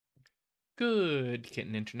Good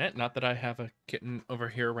kitten internet. Not that I have a kitten over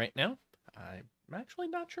here right now. I'm actually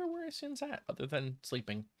not sure where Isin's at, other than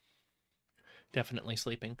sleeping. Definitely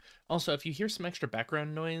sleeping. Also, if you hear some extra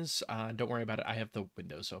background noise, don't worry about it. I have the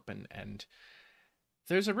windows open, and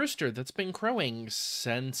there's a rooster that's been crowing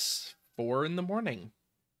since 4 in the morning.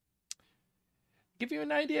 Give you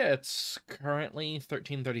an idea, it's currently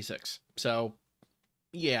 13:36. So,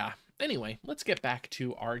 yeah. Anyway, let's get back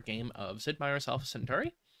to our game of Sid Meier's Alpha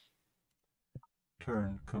Centauri.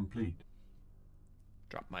 Turn complete.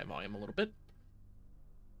 Drop my volume a little bit.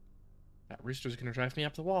 That rooster's gonna drive me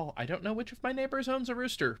up the wall. I don't know which of my neighbors owns a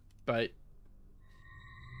rooster, but...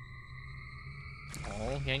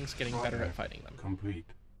 Oh, Yang's getting better at fighting them. Complete.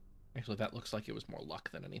 Actually, that looks like it was more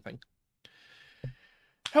luck than anything.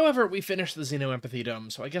 However, we finished the Xeno-Empathy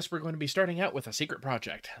Dome, so I guess we're going to be starting out with a secret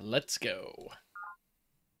project. Let's go.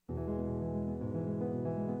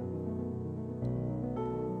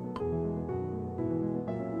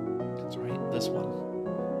 That's right, this one.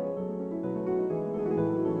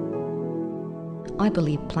 I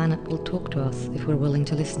believe planet will talk to us if we're willing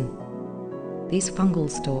to listen. These fungal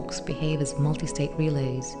stalks behave as multi-state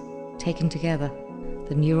relays. Taken together,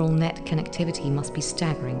 the neural net connectivity must be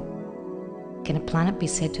staggering. Can a planet be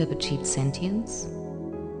said to have achieved sentience?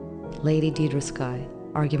 Lady Deirdre Sky,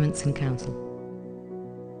 Arguments in Council.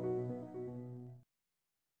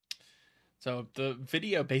 So the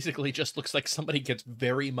video basically just looks like somebody gets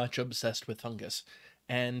very much obsessed with fungus.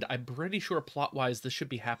 And I'm pretty sure plot-wise this should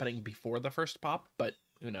be happening before the first pop, but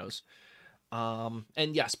who knows.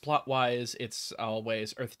 And yes, plot-wise, it's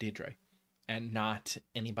always Earth Deirdre and not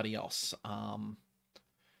anybody else.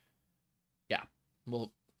 Yeah,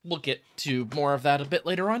 we'll get to more of that a bit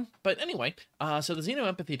later on. But anyway, so the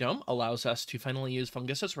Xeno-Empathy Dome allows us to finally use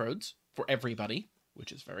fungus as roads for everybody,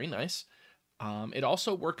 which is very nice. It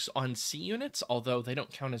also works on C units, although they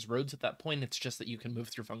don't count as roads at that point. It's just that you can move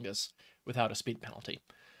through fungus without a speed penalty.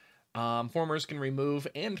 Formers can remove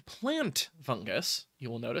and plant fungus.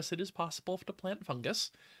 You will notice it is possible to plant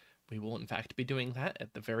fungus. We will, in fact, be doing that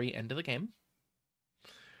at the very end of the game.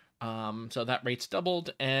 So that rate's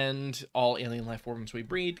doubled, and all alien life forms we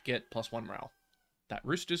breed get +1 morale. That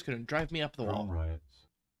rooster's going to drive me up the wall. Drone riots.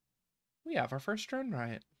 We have our first drone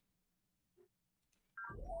riot.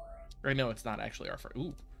 Or no, it's not actually our first.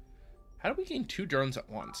 Ooh. How do we gain 2 drones at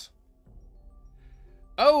once?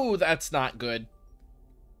 Oh, that's not good.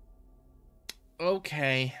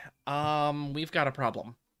 Okay. We've got a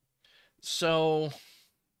problem. So,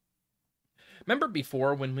 remember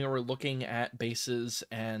before when we were looking at bases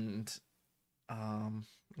and,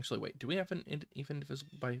 actually, wait, do we have an even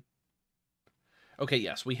divisible by... Okay,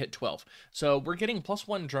 yes, we hit 12. So we're getting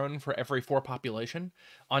 +1 drone for every 4 population,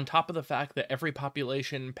 on top of the fact that every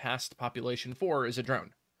population past population 4 is a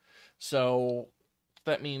drone. So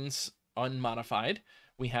that means, unmodified,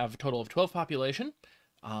 we have a total of 12 population,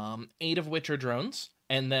 8 of which are drones,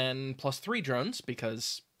 and then +3 drones,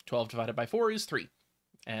 because 12 divided by 4 is 3.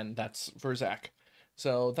 And that's for Zach.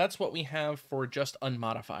 So that's what we have for just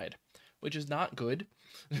unmodified, which is not good.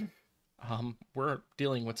 We're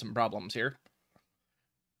dealing with some problems here.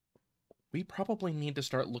 We probably need to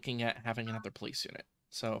start looking at having another police unit.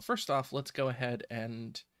 So first off, let's go ahead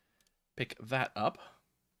and pick that up.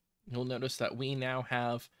 You'll notice that we now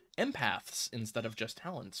have empaths instead of just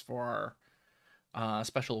talents for our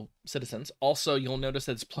special citizens. Also, you'll notice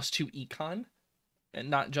that it's +2 econ and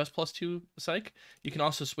not just +2 psych. You can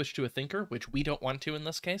also switch to a thinker, which we don't want to in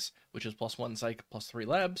this case, which is +1 psych, +3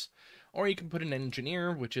 labs. Or you can put an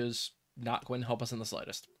engineer, which is not going to help us in the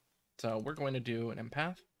slightest. So we're going to do an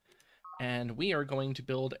empath. And we are going to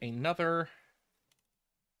build another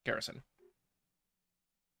garrison.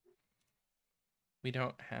 We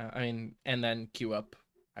don't have, and then queue up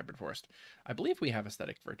Hybrid Forest. I believe we have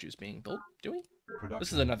aesthetic virtues being built, do we?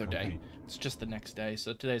 This is another day. It's just the next day,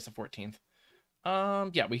 so today's the 14th.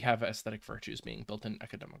 Yeah, we have aesthetic virtues being built in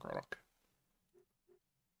Academic Rock.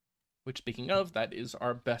 Which, speaking of, that is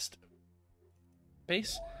our best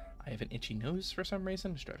base. I have an itchy nose for some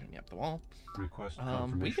reason. It's driving me up the wall. Request We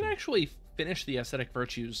confirmation. can actually finish the aesthetic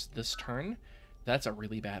virtues this turn. That's a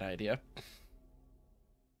really bad idea.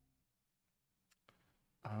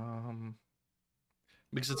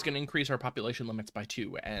 Because it's going to increase our population limits by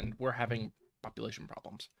 2, and we're having population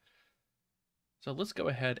problems. So let's go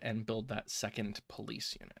ahead and build that second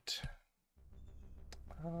police unit.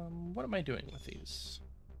 What am I doing with these?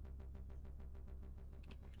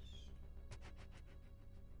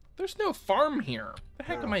 There's no farm here. What the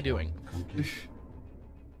heck am I doing?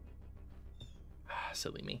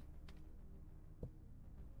 Silly me.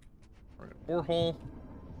 We're gonna borehole.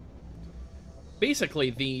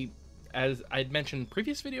 Basically, the as I'd mentioned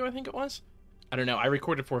previous video, I think it was. I don't know. I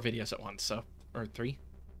recorded 4 videos at once, so, or 3.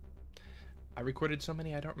 I recorded so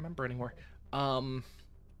many I don't remember anymore.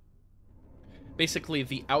 Basically,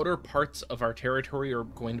 the outer parts of our territory are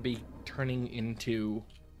going to be turning into...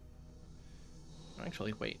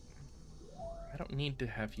 Actually, wait. I don't need to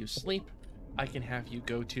have you sleep. I can have you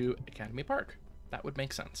go to Academy Park. That would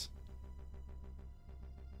make sense.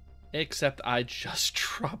 Except I just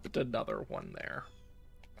dropped another one there.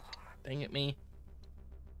 Dang it, me.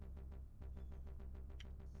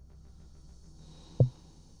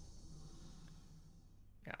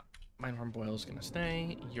 Yeah, Mindworm Boil's gonna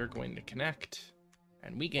stay. You're going to connect.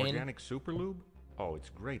 And we gain... Organic super lube? Oh, it's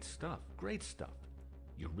great stuff. Great stuff.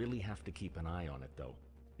 You really have to keep an eye on it, though.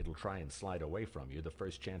 It'll try and slide away from you the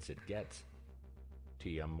first chance it gets.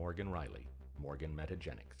 T.M. Morgan Riley, Morgan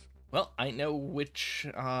Metagenics. Well, I know which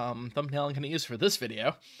thumbnail I'm going to use for this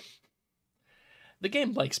video. The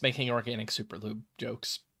game likes making organic super lube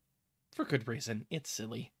jokes. For good reason. It's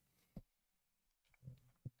silly.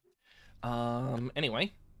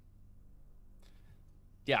 Anyway.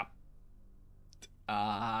 Yeah.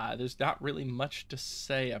 There's not really much to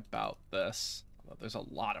say about this. Although there's a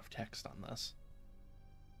lot of text on this.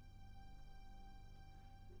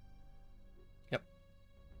 Yep.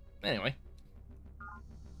 Anyway.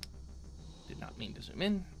 Did not mean to zoom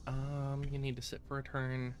in. You need to sit for a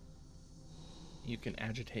turn. You can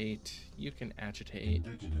agitate. You can agitate.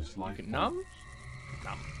 You can numb?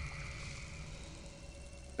 Numb.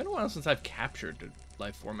 Been a while since I've captured a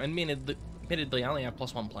life form. I mean, admittedly, I only have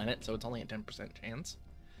 +1 planet, so it's only a 10% chance.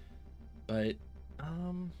 But,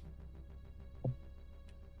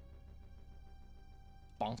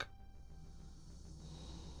 bonk.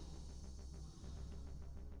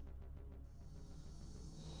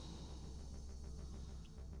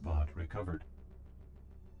 Bot recovered.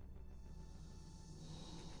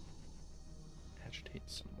 Agitate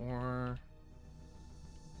some more.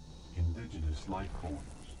 Indigenous life forms.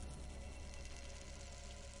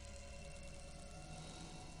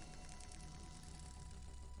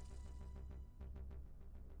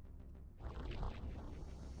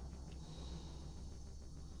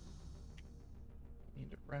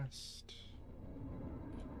 Need to rest.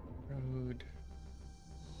 Road.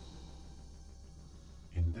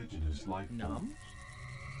 Indigenous life forms. Numb?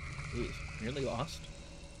 Ooh, nearly lost.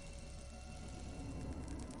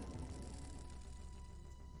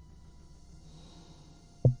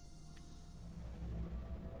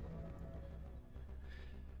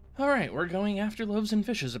 Alright, we're going after loaves and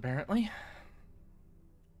fishes, apparently.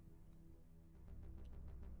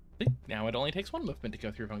 Now it only takes 1 movement to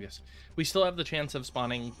go through fungus. We still have the chance of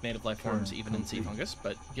spawning native life forms even in sea fungus,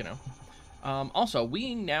 but, you know. Also,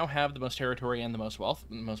 we now have the most territory and the most wealth.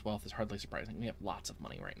 The most wealth is hardly surprising. We have lots of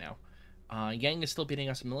money right now. Yang is still beating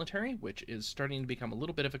us in military, which is starting to become a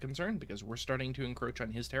little bit of a concern because we're starting to encroach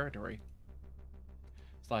on his territory.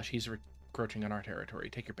 / he's encroaching on our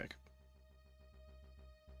territory. Take your pick.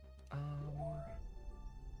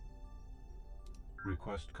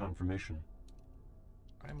 Request confirmation.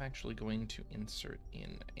 I'm actually going to insert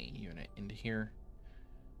in a unit into here.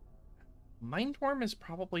 Mindworm is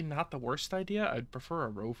probably not the worst idea. I'd prefer a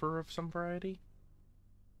rover of some variety.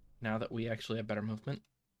 Now that we actually have better movement.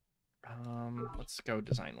 Let's go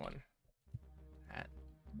design one. There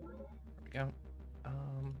we go.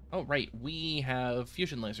 Oh, right. We have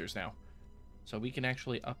fusion lasers now. So we can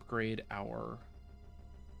actually upgrade our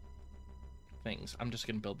things. I'm just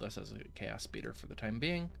going to build this as a chaos speeder for the time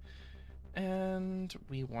being. And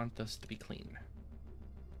we want this to be clean.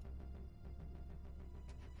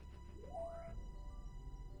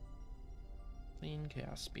 Clean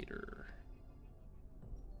chaos speeder.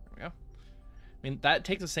 There we go. I mean, that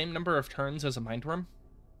takes the same number of turns as a mindworm,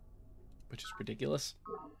 which is ridiculous.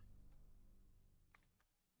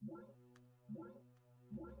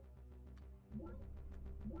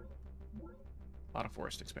 A lot of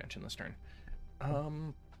forest expansion this turn.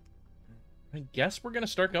 I guess we're going to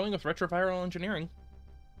start going with retroviral engineering.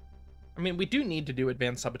 I mean, we do need to do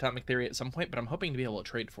advanced subatomic theory at some point, but I'm hoping to be able to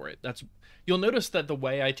trade for it. You'll notice that the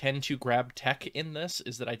way I tend to grab tech in this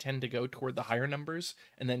is that I tend to go toward the higher numbers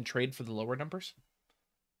and then trade for the lower numbers.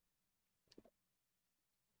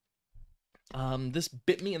 This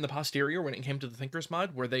bit me in the posterior when it came to the Thinkers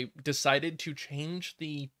mod, where they decided to change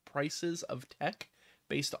the prices of tech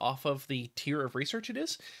based off of the tier of research it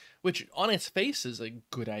is, which on its face is a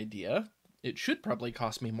good idea. It should probably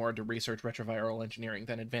cost me more to research retroviral engineering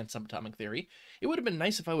than advanced subatomic theory. It would have been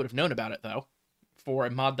nice if I would have known about it, though, for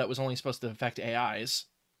a mod that was only supposed to affect AIs.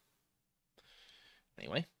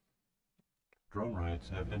 Anyway. Drone riots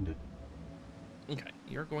have ended. Okay,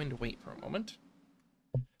 you're going to wait for a moment.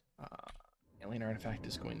 Alien artifact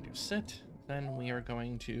is going to sit. Then we are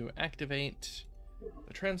going to activate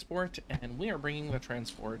the transport, and we are bringing the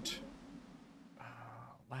transport.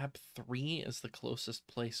 Lab 3 is the closest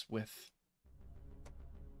place with...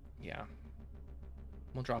 Yeah.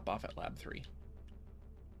 We'll drop off at Lab 3.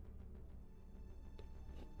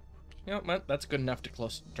 You know, that's good enough to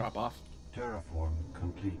drop off. Terraform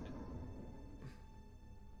complete.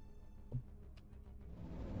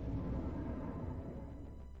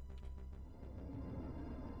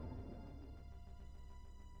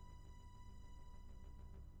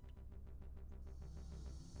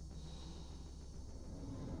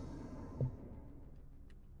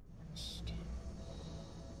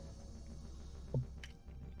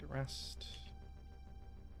 Rest.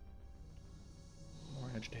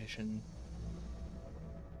 More agitation.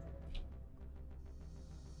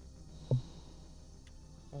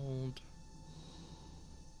 Hold.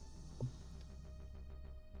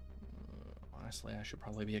 Honestly, I should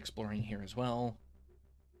probably be exploring here as well.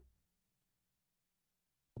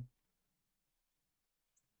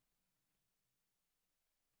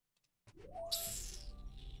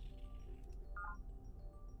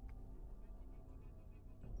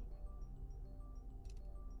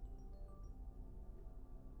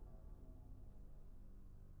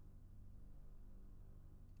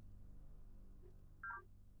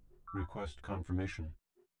 Request confirmation.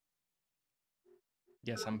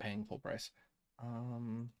 Yes, I'm paying full price.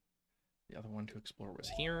 The other one to explore was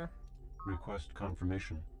here. Request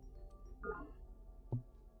confirmation.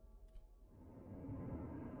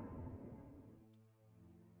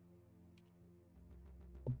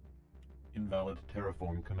 Invalid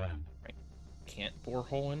terraform command. Right. Can't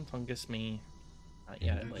borehole and fungus me. Not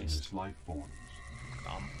yet, at least. Life forms.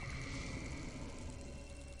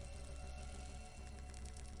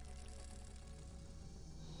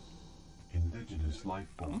 Indigenous life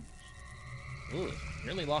forms. Ooh,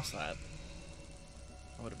 nearly lost that.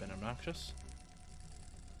 That would have been obnoxious.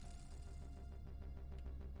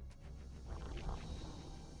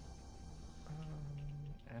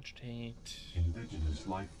 Agitate. Indigenous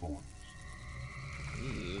life forms.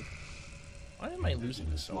 Ooh. Why am I losing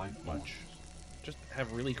this so much? Just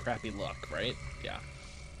have really crappy luck, right? Yeah.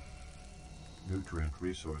 Nutrient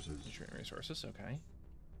resources. Nutrient resources, okay.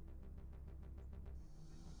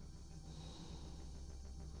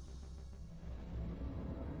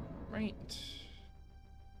 Right.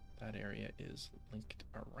 That area is linked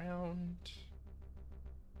around.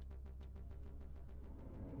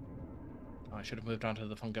 Oh, I should have moved on to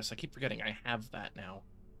the fungus. I keep forgetting I have that now.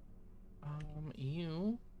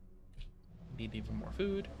 You need even more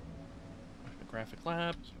food. Graphic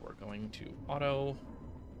labs. We're going to auto.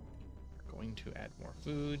 We're going to add more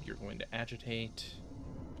food. You're going to agitate.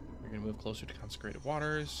 You're going to move closer to consecrated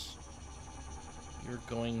waters. You're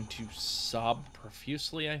going to sob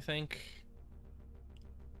profusely, I think.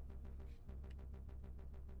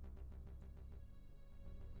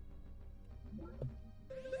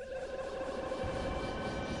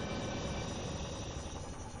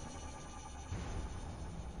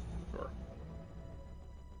 Sure.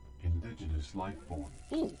 Indigenous life form.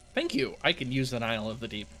 Ooh, thank you. I can use an Isle of the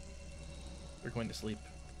Deep. We're going to sleep.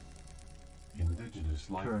 Indigenous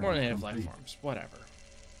life form. More native life forms. Whatever.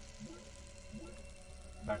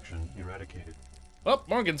 Faction eradicated. Well,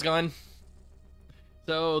 Morgan's gone.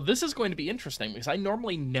 So this is going to be interesting because I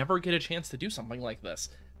normally never get a chance to do something like this.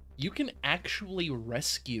 You can actually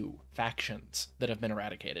rescue factions that have been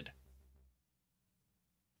eradicated.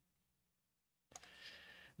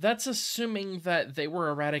 That's assuming that they were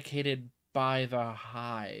eradicated by the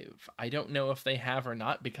Hive. I don't know if they have or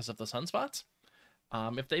not because of the sunspots.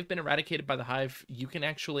 If they've been eradicated by the Hive, you can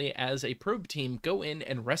actually, as a probe team, go in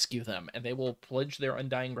and rescue them, and they will pledge their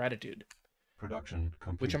undying gratitude. Production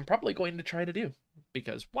complete. Which I'm probably going to try to do,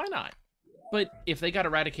 because why not? But if they got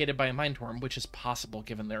eradicated by a mind worm, which is possible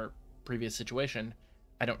given their previous situation,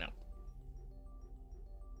 I don't know.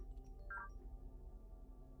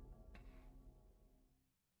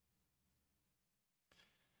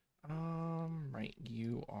 Right,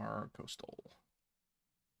 you are coastal.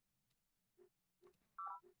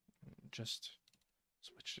 Just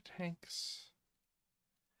switch to tanks.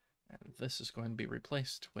 And this is going to be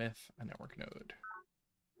replaced with a network node.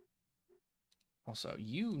 Also,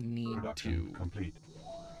 you need Production to complete.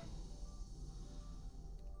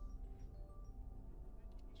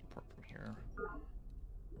 support from here.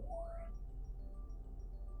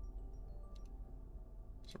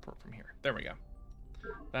 Support from here. There we go.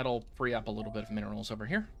 That'll free up a little bit of minerals over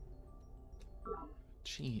here.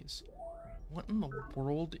 Jeez. What in the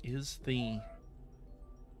world is the...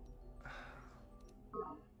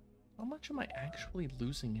 How much am I actually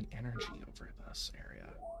losing in energy over this area?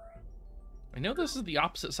 I know this is the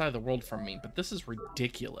opposite side of the world from me, but this is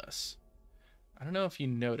ridiculous. I don't know if you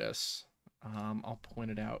notice. I'll point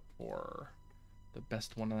it out for the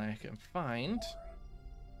best one that I can find.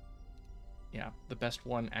 Yeah, the best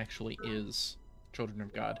one actually is Children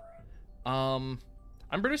of God. I'm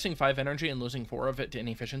producing 5 energy and losing 4 of it to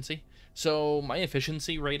inefficiency. So my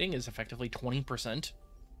efficiency rating is effectively 20%,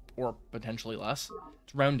 or potentially less.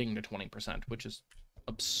 It's rounding to 20%, which is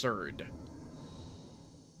absurd.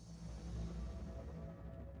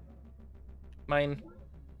 Mine.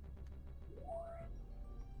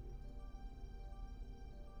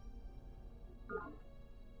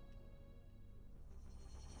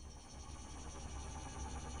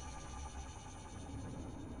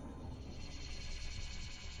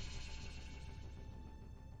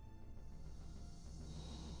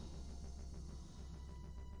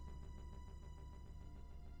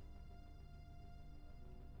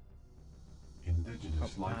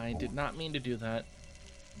 Indigenous life I did forms. not mean to do that.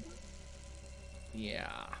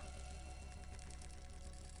 Yeah.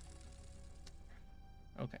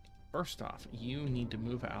 Okay, first off, you need to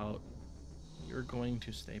move out. You're going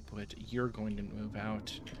to stay put. You're going to move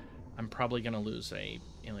out. I'm probably going to lose a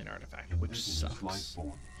alien artifact, which Indigenous life sucks.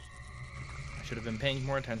 forms. I should have been paying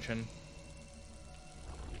more attention.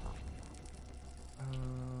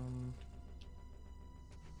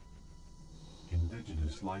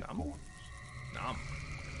 Indigenous life Nom. forms. Nom.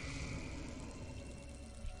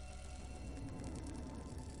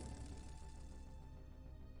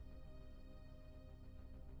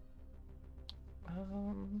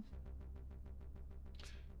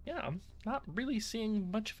 Yeah, I'm not really seeing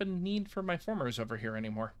much of a need for my formers over here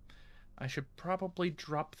anymore. I should probably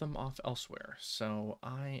drop them off elsewhere. So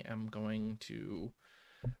I am going to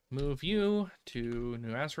move you to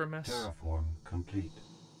New Azramis. Terraform complete.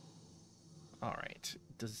 All right.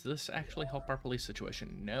 Does this actually help our police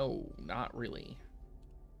situation? No, not really.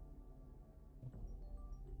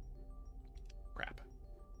 Crap.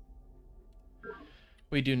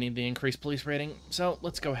 We do need the increased police rating, so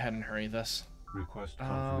let's go ahead and hurry this. Request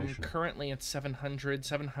confirmation. Currently it's 700.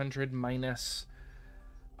 700 minus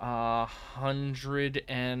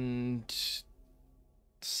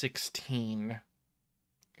 116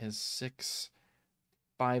 is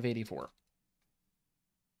 584.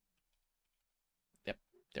 Yep,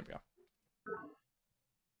 there we go.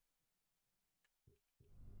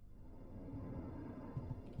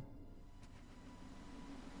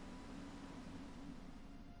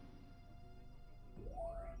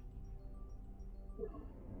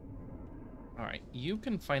 All right, you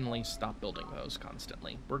can finally stop building those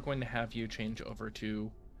constantly. We're going to have you change over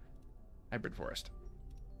to hybrid forest.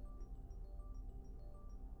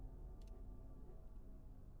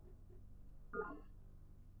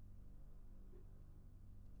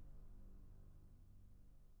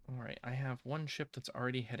 All right, I have one ship that's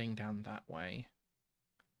already heading down that way.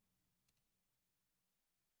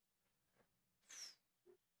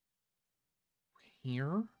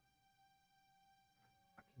 Here?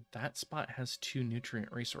 That spot has 2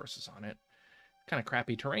 nutrient resources on it. Kind of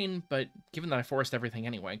crappy terrain, but given that I forest everything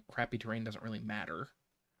anyway, crappy terrain doesn't really matter.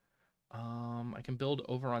 I can build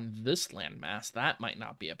over on this landmass. That might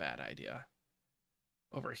not be a bad idea.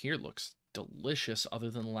 Over here looks delicious other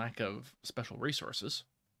than lack of special resources.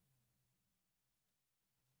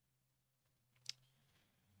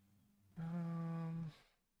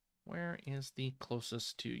 Where is the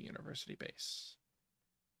closest to university base?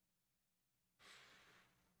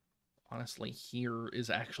 Honestly, here is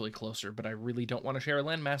actually closer, but I really don't want to share a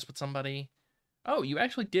landmass with somebody. Oh, you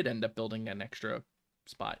actually did end up building an extra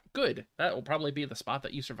spot. Good. That will probably be the spot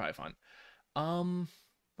that you survive on.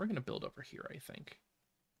 We're going to build over here, I think.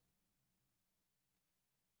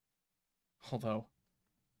 Although,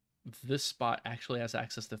 this spot actually has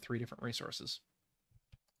access to 3 different resources.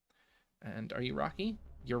 And are you Rocky?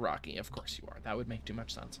 You're Rocky. Of course you are. That would make too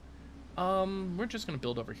much sense. We're just going to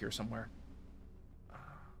build over here somewhere.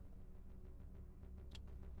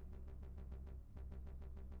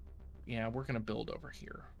 Yeah, we're going to build over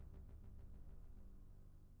here.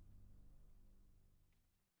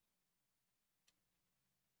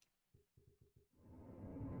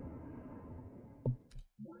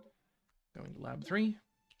 Going to lab 3.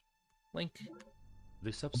 Link.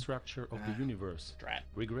 The substructure of the universe Drat.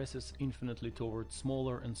 regresses infinitely toward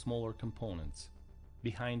smaller and smaller components.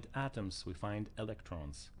 Behind atoms we find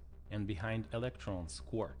electrons, and behind electrons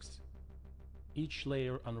quarks. Each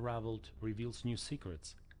layer unraveled reveals new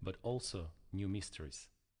secrets, but also new mysteries.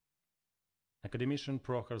 Academician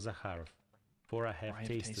Prokhor Zakharov, for I have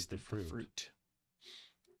tasted the fruit.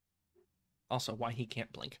 Also, why he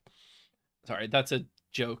can't blink. Sorry, that's a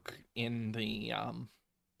joke in the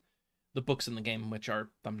books in the game, which are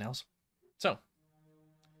thumbnails. So,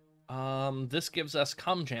 this gives us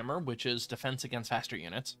Comm Jammer, which is defense against faster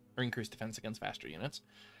units, or increased defense against faster units,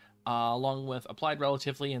 along with applied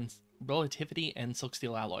relativity and silk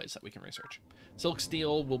steel alloys that we can research. Silk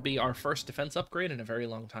steel will be our first defense upgrade in a very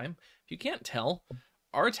long time. If you can't tell,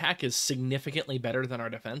 our attack is significantly better than our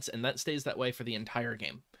defense, and that stays that way for the entire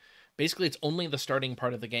game. Basically, it's only the starting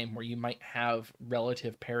part of the game where you might have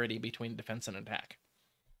relative parity between defense and attack.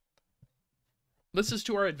 This is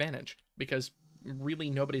to our advantage, because really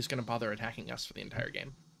nobody's going to bother attacking us for the entire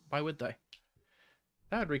game. Why would they?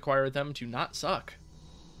 That would require them to not suck.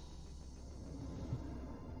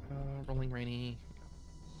 Rolling rainy.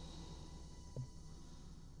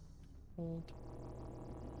 Hold.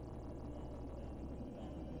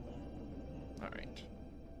 Alright.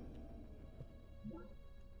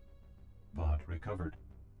 Bot recovered.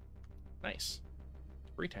 Nice.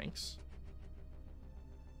 3 tanks.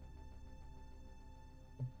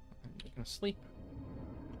 You're gonna sleep.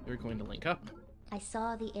 You're going to link up. I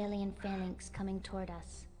saw the alien phalanx coming toward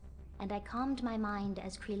us, and I calmed my mind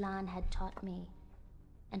as Krelan had taught me.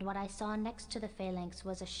 And what I saw next to the phalanx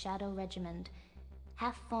was a shadow regiment,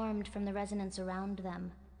 half-formed from the resonance around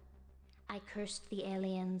them. I cursed the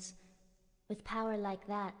aliens. With power like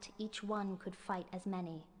that, each one could fight as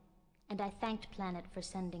many. And I thanked Planet for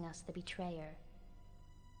sending us the betrayer.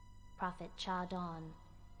 Prophet Cha Dawn,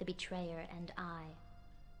 the betrayer, and I.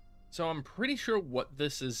 So I'm pretty sure what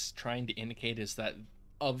this is trying to indicate is that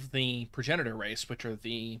of the progenitor race, which are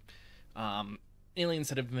the aliens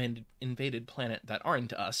that have invaded planet that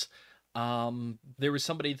aren't us, there was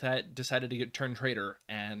somebody that decided to turn traitor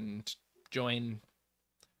and join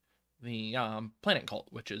the planet cult,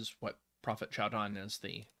 which is what Prophet Cha Dawn is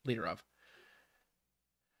the leader of.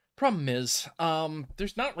 Problem is,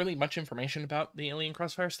 there's not really much information about the Alien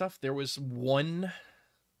Crossfire stuff. There was one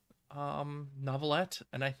novelette,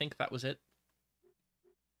 and I think that was it.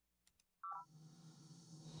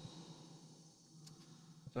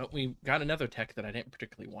 So we got another tech that I didn't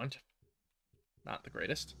particularly want. Not the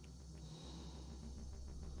greatest.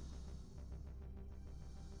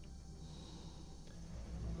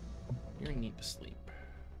 You need to sleep.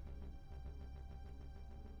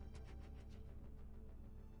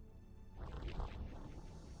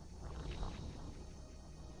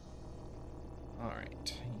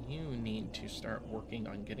 Alright, you need to start working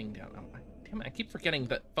on getting down. Oh, damn it, I keep forgetting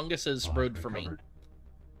that fungus is road for me.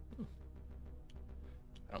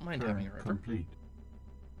 I don't mind having a river. Complete.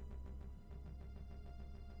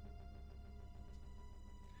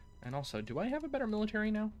 And also, do I have a better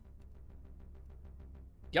military now?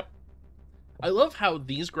 Yep. I love how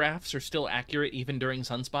these graphs are still accurate even during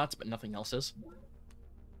sunspots, but nothing else is.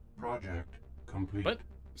 Project complete. But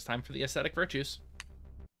it's time for the aesthetic virtues.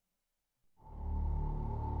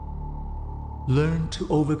 Learn to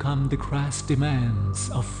overcome the crass demands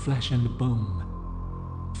of flesh and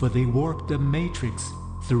bone, for they warp the matrix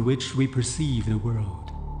through which we perceive the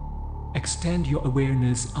world. Extend your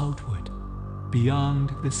awareness outward,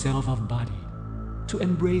 beyond the self of body, to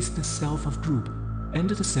embrace the self of group and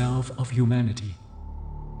the self of humanity.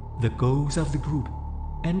 The goals of the group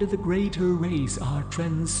and the greater race are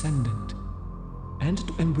transcendent, and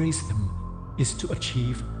to embrace them is to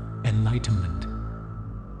achieve enlightenment.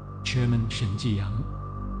 Chairman Shen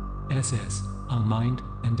Jiyang, SS on Mind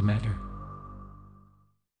and Matter.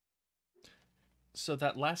 So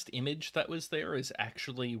that last image that was there is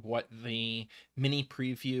actually what the mini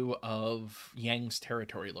preview of Yang's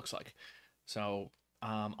territory looks like. So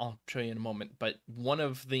I'll show you in a moment, but one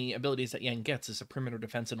of the abilities that Yang gets is a perimeter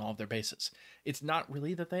defense in all of their bases. It's not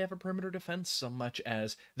really that they have a perimeter defense so much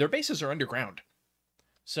as their bases are underground.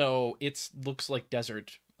 So it looks like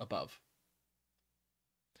desert above,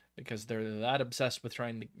 because they're that obsessed with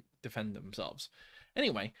trying to defend themselves.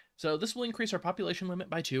 Anyway, so this will increase our population limit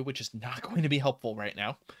by 2, which is not going to be helpful right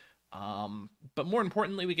now. But more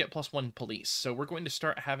importantly, we get +1 police. So we're going to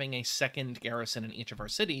start having a second garrison in each of our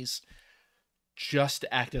cities just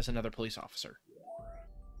to act as another police officer.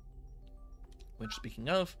 Which, speaking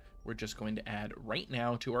of, we're just going to add right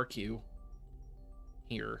now to our queue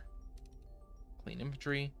here. Clean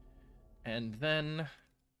infantry. And then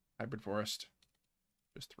hybrid forest.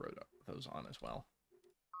 Just throw those on as well.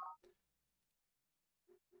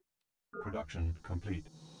 Production complete.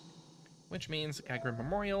 Which means Gaian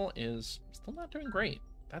Memorial is still not doing great.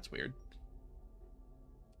 That's weird.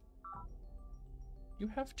 You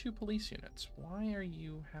have 2 police units. Why are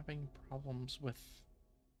you having problems with...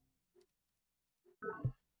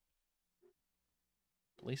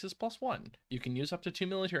 Police is +1. You can use up to 2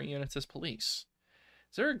 military units as police.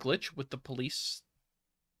 Is there a glitch with the police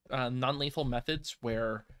non-lethal methods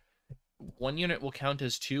where one unit will count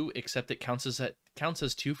as 2, except it counts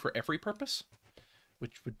as 2 for every purpose,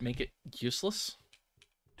 which would make it useless?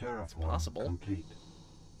 It's possible. Complete.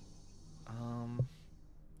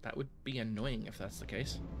 That would be annoying if that's the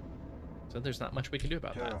case. So there's not much we can do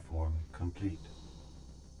about that. Terraform complete.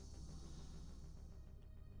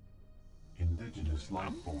 Indigenous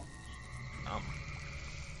life forms.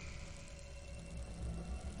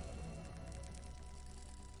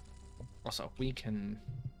 Also, we can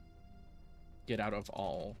get out of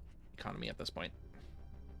all economy at this point.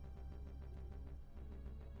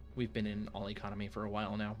 We've been in all economy for a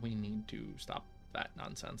while now. We need to stop that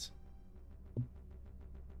nonsense.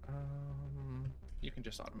 You can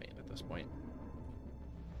just automate at this point.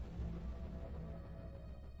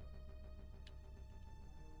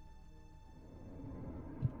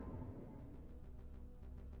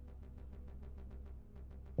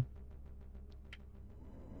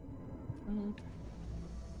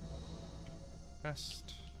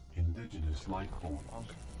 Rest. Indigenous life form.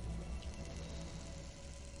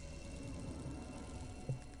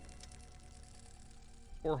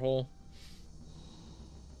 Borehole.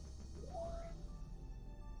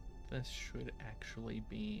 This should actually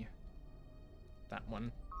be that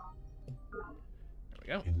one. There we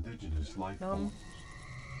go. Indigenous life form.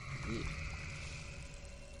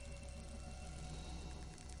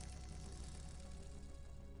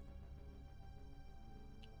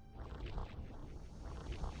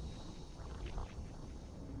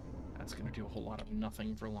 That's going to do a whole lot of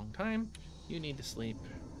nothing for a long time. You need to sleep.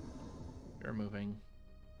 You're moving.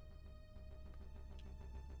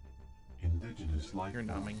 Indigenous life You're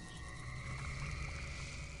form. numbing.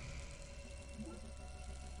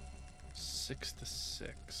 6 to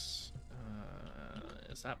 6.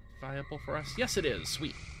 Is that viable for us? Yes, it is.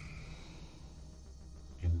 Sweet.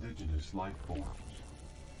 Indigenous life form.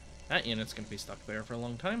 That unit's going to be stuck there for a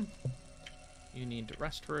long time. You need to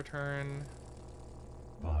rest for a turn.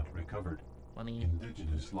 But recovered. Money.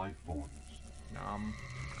 Indigenous life forms. Nom.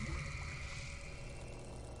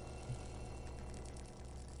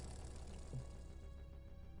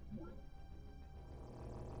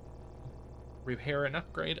 Repair and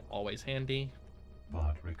upgrade, always handy.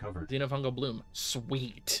 But recovered. Xenofungal bloom,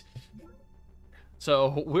 sweet.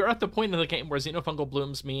 So we're at the point of the game where xenofungal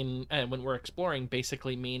blooms mean, and when we're exploring,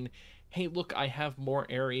 basically mean, hey, look, I have more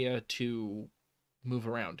area to move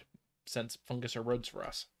around, since fungus are roads for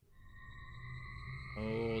us.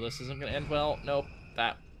 Oh, this isn't gonna end well. Nope,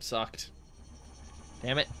 that sucked.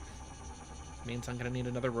 Damn it. Means I'm gonna need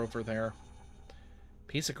another rover there.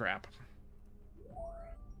 Piece of crap.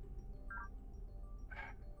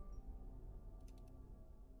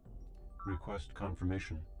 Request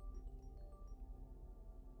confirmation.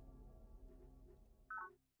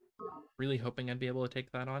 Really hoping I'd be able to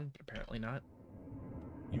take that on, but apparently not.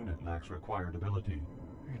 Unit lacks required ability.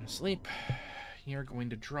 You're gonna sleep. You're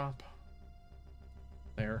going to drop.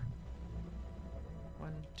 There.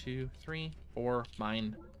 1, 2, 3, 4.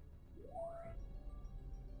 Mine.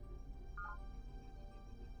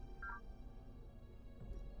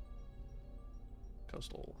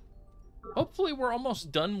 Coastal. Hopefully we're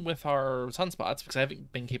almost done with our sunspots, because I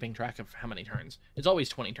haven't been keeping track of how many turns. It's always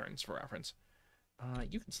 20 turns for reference.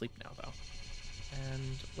 You can sleep now, though.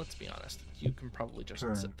 And let's be honest, you can probably just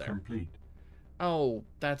Turn sit there. complete. Oh,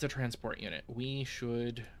 that's a transport unit. We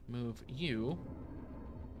should move you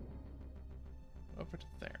over to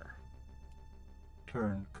there.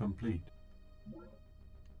 Turn complete.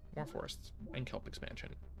 More forests and kelp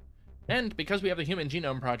expansion. And because we have the Human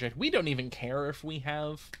Genome Project, we don't even care if we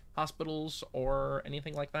have hospitals or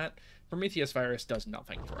anything like that. Prometheus virus does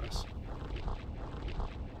nothing for us.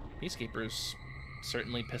 Peacekeepers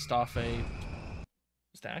certainly pissed off a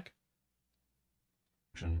stack.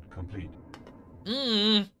 Action complete.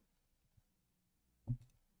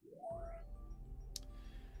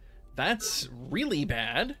 That's really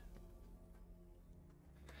bad.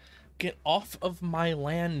 Get off of my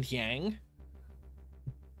land, Yang.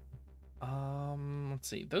 Let's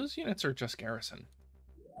see. Those units are just garrison.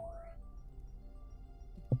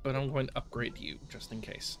 But I'm going to upgrade you, just in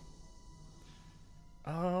case.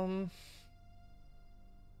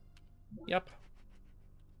 Yep.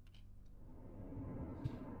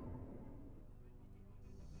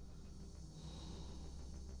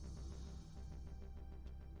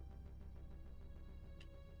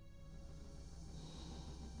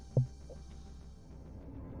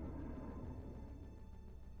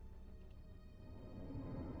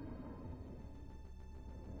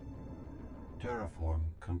 Terraform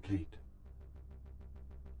complete.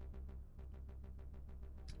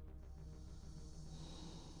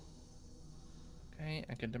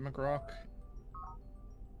 Academic Rock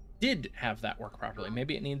did have that work properly.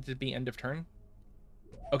 Maybe it needed to be end of turn.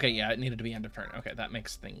 Okay, yeah, it needed to be end of turn. Okay, that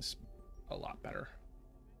makes things a lot better.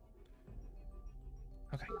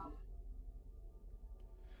 Okay.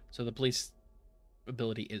 So the police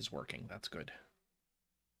ability is working. That's good.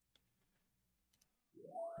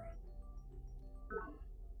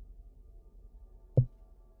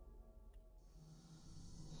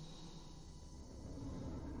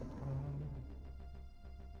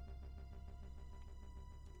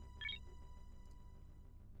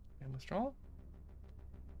 And withdrawal?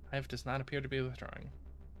 Hive does not appear to be withdrawing.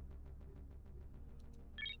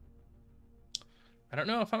 I don't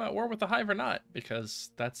know if I'm at war with the Hive or not,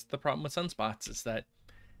 because that's the problem with sunspots, is that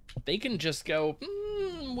they can just go,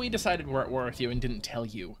 we decided we're at war with you and didn't tell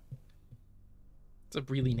you. It's a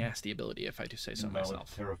really nasty ability, if I do say so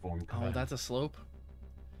myself. Oh, that's a slope?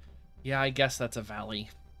 Yeah, I guess that's a valley.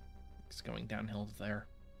 It's going downhill there.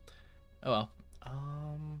 Oh well.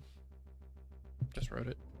 Just wrote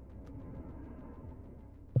it.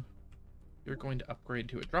 You're going to upgrade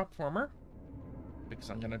to a drop former, because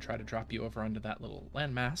I'm going to try to drop you over onto that little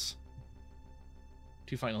landmass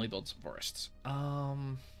to finally build some forests.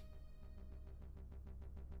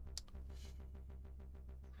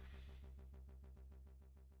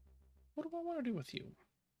 What do I want to do with you?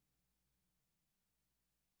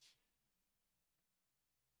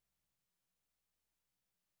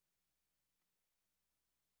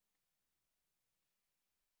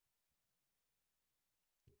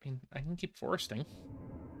 I mean, I can keep foresting. It's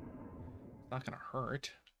not going to hurt.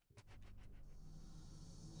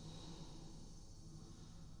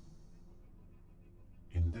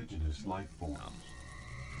 Indigenous life forms.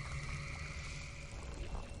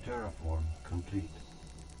 Terraform complete.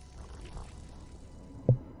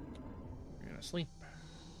 You're going to sleep.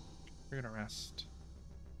 You're going to rest.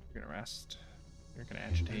 You're going to rest. You're going to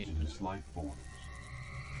agitate. Indigenous life forms.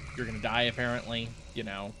 You're going to die, apparently. You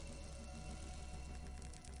know.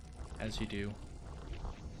 As you do.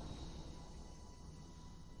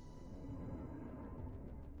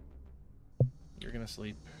 You're gonna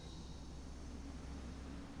sleep.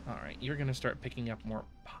 Alright, you're gonna start picking up more...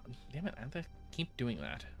 Damn it, I have to keep doing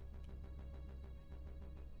that.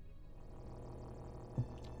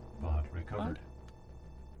 Pod recovered.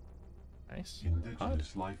 Pod. Nice.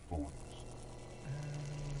 Indigenous life forms.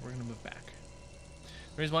 And we're gonna move back.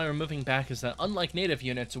 The reason why we're moving back is that unlike native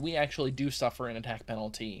units, we actually do suffer an attack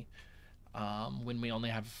penalty when we only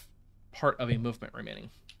have part of a movement remaining.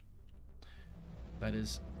 That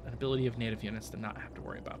is an ability of native units to not have to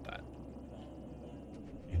worry about that.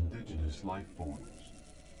 Indigenous life forms.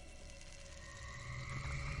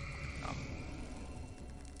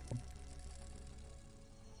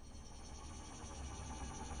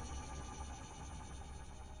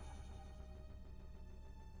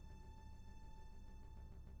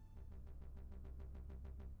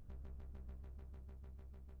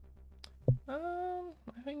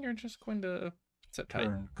 I think you're just going to sit tight.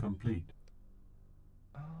 Turn complete.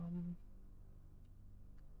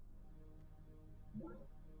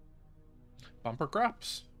 Bumper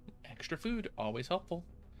crops. Extra food, always helpful.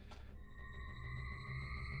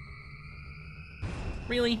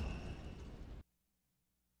 Really?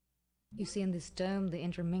 You see in this dome the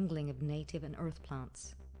intermingling of native and earth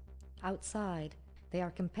plants. Outside, they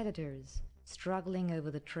are competitors, struggling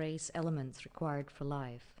over the trace elements required for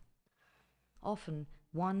life. Often,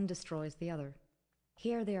 one destroys the other.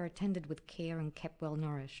 Here they are tended with care and kept well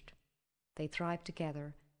nourished. They thrive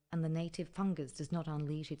together, and the native fungus does not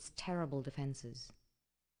unleash its terrible defenses.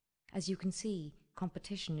 As you can see,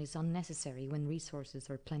 competition is unnecessary when resources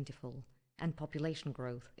are plentiful, and population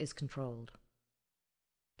growth is controlled.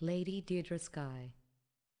 Lady Deirdre Sky,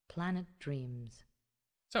 Planet Dreams.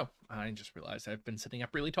 So, I just realized I've been sitting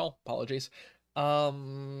up really tall. Apologies.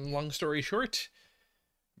 Long story short,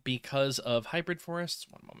 because of hybrid forests,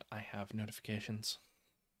 one moment, I have notifications.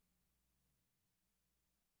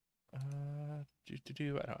 I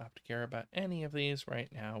don't have to care about any of these right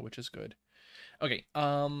now, which is good. Okay,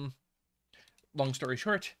 long story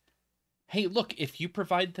short, hey, look, if you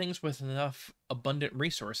provide things with enough abundant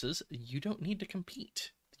resources, you don't need to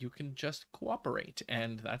compete. You can just cooperate,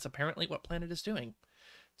 and that's apparently what Planet is doing.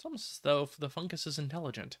 It's almost as though the fungus is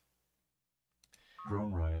intelligent.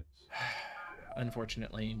 Drone riots.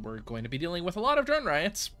 Unfortunately, we're going to be dealing with a lot of drone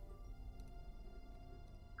riots.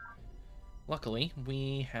 Luckily,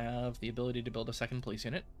 we have the ability to build a second police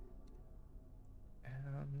unit.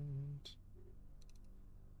 And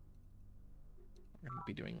we're going to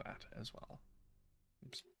be doing that as well.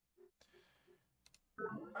 Oops.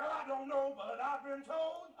 I don't know, but I've been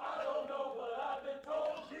told. I don't know, but I've been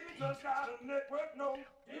told. He just got a network node.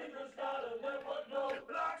 He just got a network node.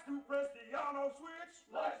 Likes to press the on-off switch.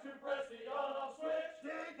 Likes to press the on-off switch.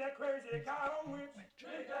 Dig that crazy guy on which.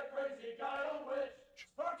 Dig that crazy guy on which.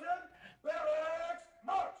 Spartan, barracks,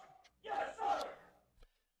 march. Yes, sir.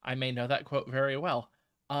 I may know that quote very well.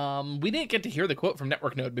 We didn't get to hear the quote from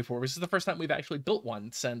Network Node before. This is the first time we've actually built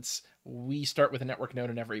one since we start with a Network Node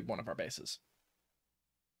in every one of our bases.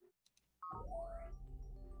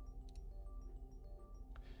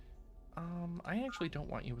 I actually don't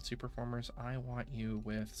want you with Superformers. I want you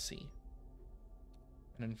with C.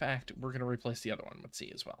 And in fact, we're going to replace the other one with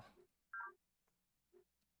C as well.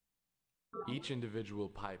 Each individual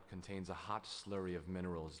pipe contains a hot slurry of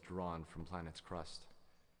minerals drawn from planet's crust,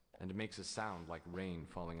 and it makes a sound like rain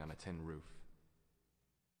falling on a tin roof.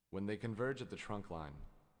 When they converge at the trunk line,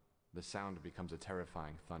 the sound becomes a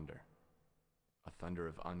terrifying thunder, a thunder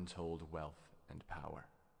of untold wealth and power.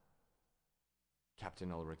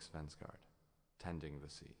 Captain Ulrich Svensgaard, tending the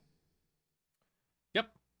sea.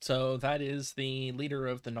 Yep, so that is the leader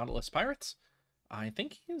of the Nautilus Pirates. I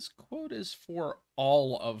think his quote is for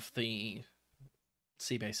all of the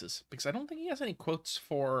sea bases, because I don't think he has any quotes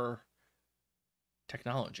for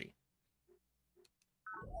technology.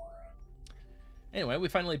 Anyway, we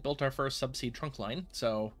finally built our first subsea trunk line,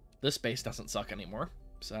 so this base doesn't suck anymore,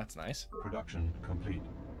 so that's nice. Production complete.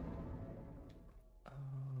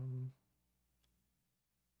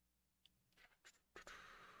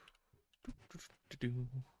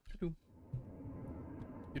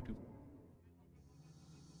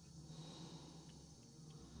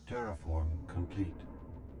 Terraform complete.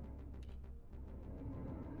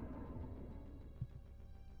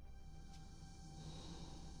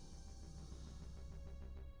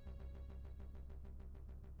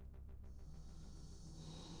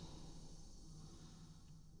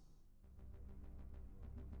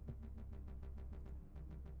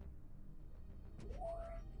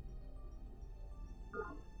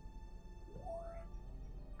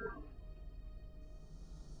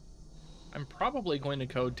 I'm probably going to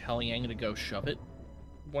code tell Yang to go shove it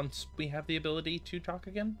once we have the ability to talk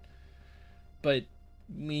again. But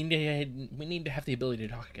we need to have the ability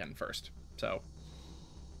to talk again first. So,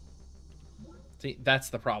 see, that's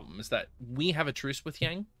the problem, is that we have a truce with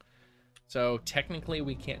Yang. So technically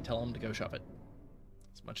we can't tell him to go shove it.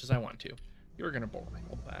 As much as I want to. You're going to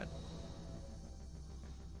borehole that.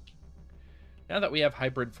 Now that we have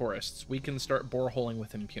hybrid forests, we can start boreholing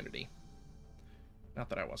with impunity. Not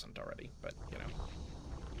that I wasn't already, but, you know.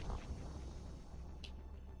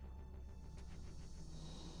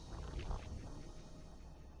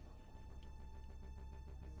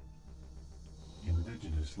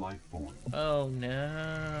 Indigenous life form. Oh,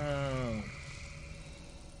 no.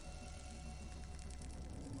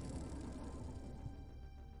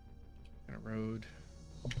 You're gonna road.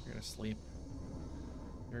 You're gonna sleep.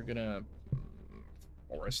 You're gonna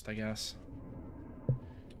forest, I guess.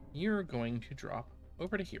 You're going to drop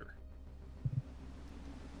over to here.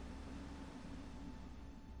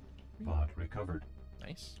 Bot recovered.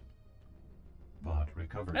 Nice. Bot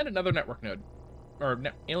recovered. And another network node. Or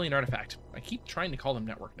alien artifact. I keep trying to call them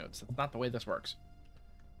network nodes. That's not the way this works.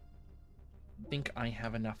 I think I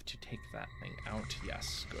have enough to take that thing out.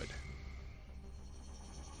 Yes, good.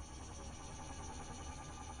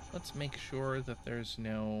 Let's make sure that there's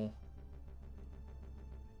no...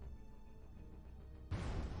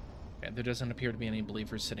 Okay, there doesn't appear to be any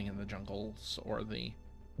believers sitting in the jungles or the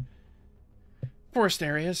forest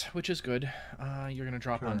areas, which is good. You're going to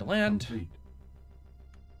drop onto land. Complete.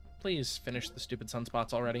 Please finish the stupid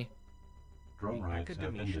sunspots already. Drone The rights have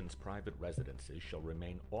ended. academicians' private residences shall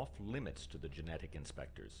remain off limits to the genetic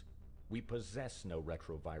inspectors. We possess no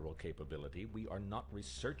retroviral capability, we are not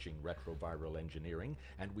researching retroviral engineering,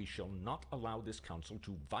 and we shall not allow this council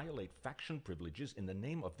to violate faction privileges in the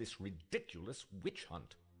name of this ridiculous witch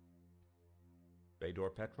hunt.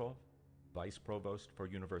 Fedor Petrov, Vice Provost for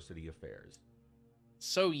University Affairs.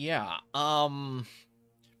 So yeah,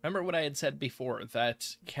 remember what I had said before, that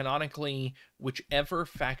canonically, whichever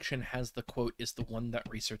faction has the quote is the one that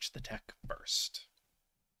researched the tech first.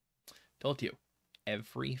 Told you,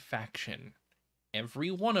 every faction,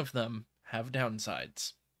 every one of them have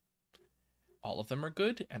downsides. All of them are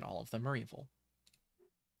good, and all of them are evil.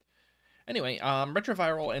 Anyway,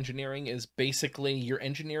 retroviral engineering is basically you're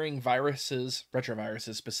engineering viruses,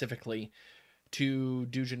 retroviruses specifically, to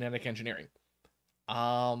do genetic engineering.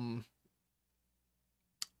 While,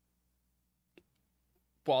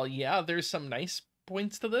 yeah, there's some nice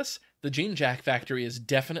points to this, the Gene Jack factory is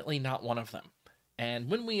definitely not one of them.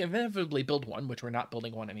 And when we inevitably build one, which we're not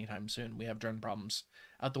building one anytime soon, we have drone problems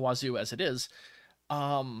out the wazoo as it is, you're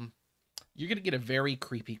going to get a very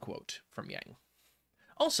creepy quote from Yang.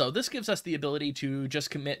 Also, this gives us the ability to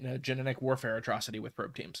just commit a genetic warfare atrocity with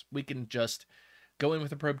probe teams. We can just go in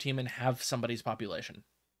with a probe team and have somebody's population.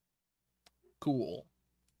 Cool.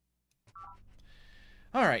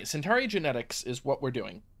 All right, Centauri genetics is what we're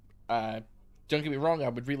doing. Don't get me wrong, I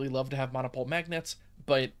would really love to have monopole magnets,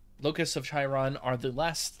 but locusts of Chiron are the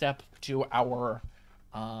last step to our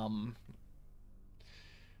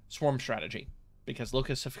swarm strategy, because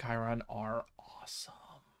locusts of Chiron are awesome.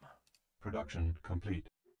 Production complete.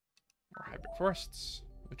 More hybrid forests,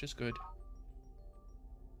 which is good.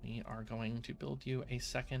 We are going to build you a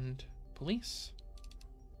second police.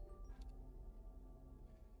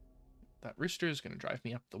 That rooster is going to drive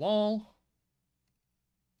me up the wall.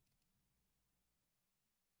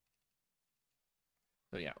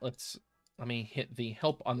 So yeah, let me hit the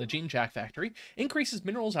help on the Gene Jack factory. Increases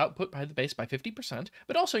minerals output by the base by 50%,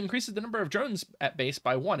 but also increases the number of drones at base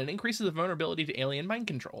by 1 and increases the vulnerability to alien mind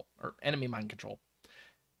control, or enemy mind control.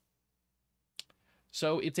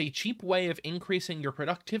 So it's a cheap way of increasing your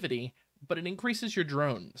productivity, but it increases your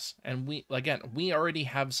drones. And we already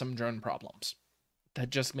have some drone problems. That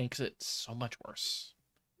just makes it so much worse.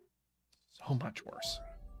 So much worse.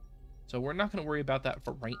 So we're not going to worry about that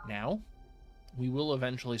for right now. We will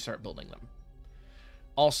eventually start building them.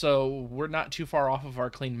 Also, we're not too far off of our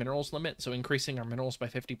clean minerals limit, so increasing our minerals by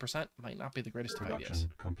 50% might not be the greatest of ideas.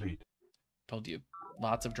 Production complete. Told you,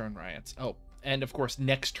 lots of drone riots. Oh, and of course,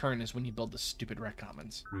 next turn is when you build the stupid wreck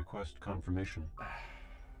commons. Request confirmation.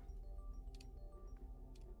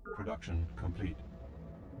 Production complete.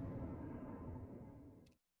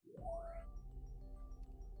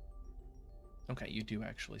 Okay, you do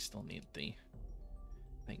actually still need the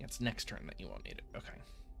thing. It's next turn that you won't need it. Okay.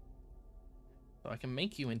 So I can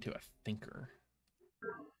make you into a thinker.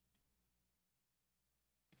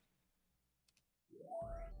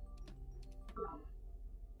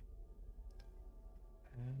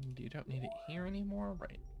 And you don't need it here anymore,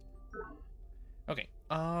 right? Okay.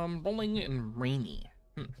 Rolling and rainy.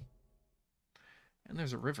 And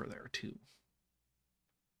there's a river there too.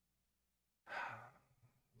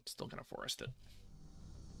 Still gonna forest it.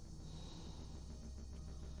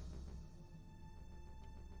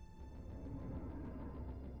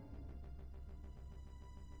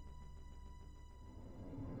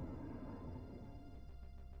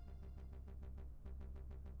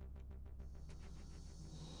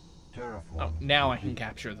 Terraform. Oh, now I can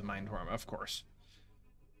capture the mind worm, of course.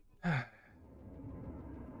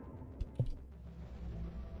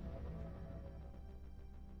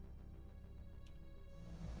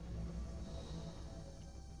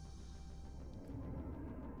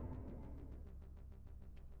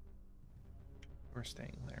 We're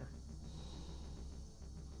staying there.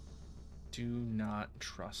 Do not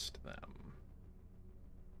trust them.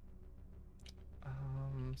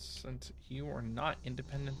 Since you are not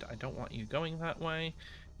independent, I don't want you going that way.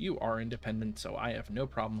 You are independent, so I have no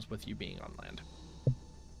problems with you being on land.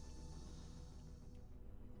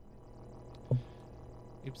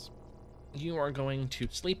 Oops. You are going to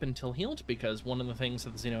sleep until healed, because one of the things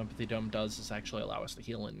that the Xenoempathy Dome does is actually allow us to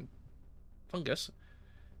heal in fungus.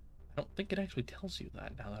 I don't think it actually tells you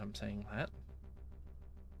that, now that I'm saying that.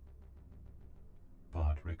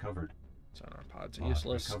 Pod recovered. Sonar pods are Pod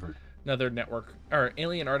useless. recovered. Another network, or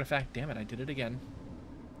alien artifact. Damn it, I did it again.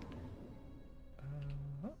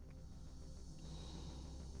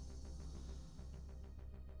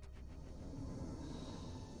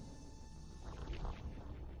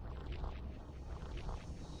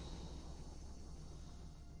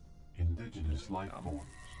 Indigenous life forms.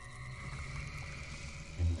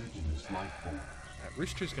 Indigenous life forms. That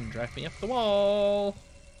rooster's gonna drive me up the wall.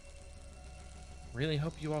 Really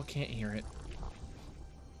hope you all can't hear it.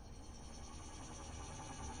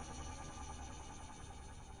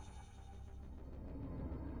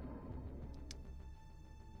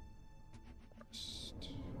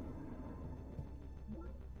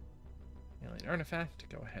 Alien artifact,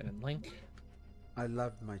 go ahead and link. I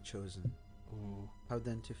loved my chosen. Ooh. How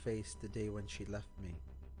then to face the day when she left me?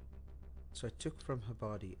 So I took from her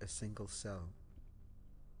body a single cell,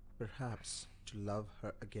 perhaps to love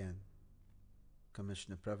her again.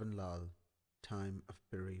 Commissioner Previn Lal, Time of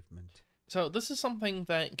Bereavement. So this is something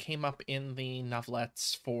that came up in the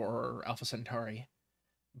novelettes for Alpha Centauri,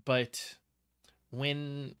 but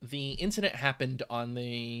when the incident happened on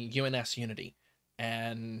the UNS Unity,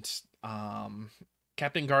 and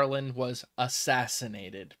Captain Garland was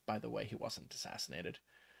assassinated. By the way, he wasn't assassinated.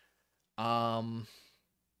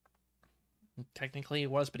 Technically he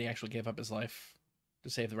was, but he actually gave up his life to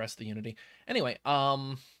save the rest of the Unity. Anyway,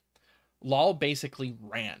 Lal basically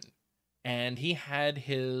ran, and he had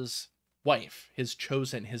his wife, his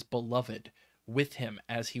chosen, his beloved, with him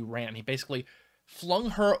as he ran. He basically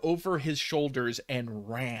flung her over his shoulders and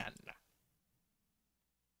ran.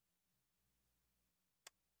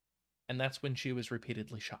 And that's when she was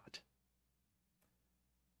repeatedly shot.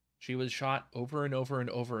 She was shot over and over and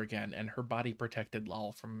over again, and her body protected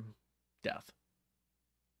Lal from death.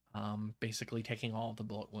 Basically taking all of the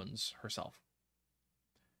bullet wounds herself.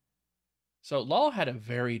 So Lal had a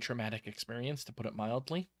very traumatic experience, to put it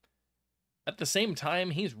mildly. At the same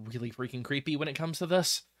time, he's really freaking creepy when it comes to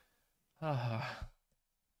this.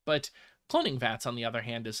 But cloning vats, on the other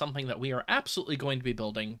hand, is something that we are absolutely going to be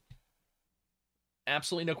building.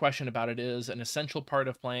 Absolutely no question about it. It is an essential part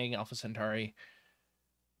of playing Alpha Centauri.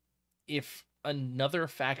 If another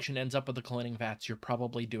faction ends up with the cloning vats, you're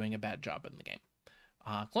probably doing a bad job in the game.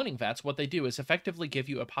 Cloning vats, what they do is effectively give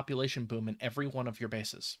you a population boom in every one of your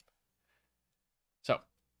bases. So,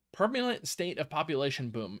 permanent state of population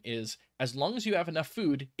boom is, as long as you have enough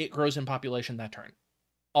food, it grows in population that turn.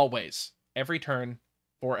 Always. Every turn.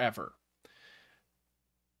 Forever.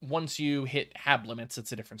 Once you hit hab limits,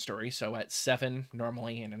 it's a different story. So at 7,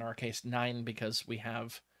 normally, and in our case 9, because we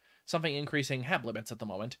have something increasing hab limits at the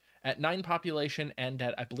moment. At 9 population, and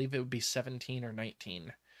at, I believe it would be 17 or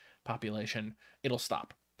 19 population, it'll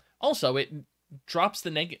stop. Also, it drops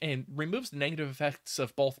the and removes the negative effects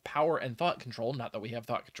of both power and thought control, not that we have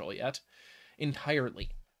thought control yet,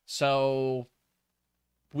 entirely. So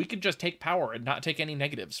we could just take power and not take any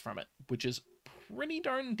negatives from it, which is pretty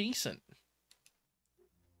darn decent.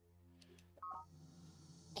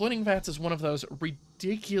 Cloning vats is one of those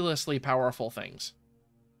ridiculously powerful things.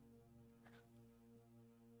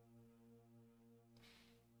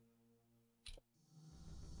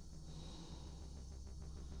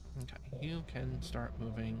 Okay, you can start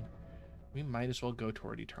moving. We might as well go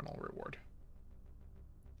toward Eternal Reward.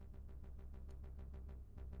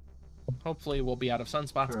 Hopefully we'll be out of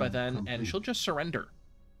sunspots by then, and she'll just surrender.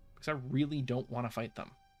 Because I really don't want to fight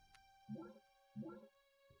them.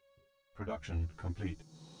 Production complete.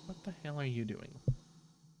 What the hell are you doing?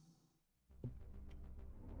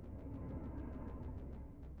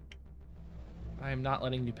 I am not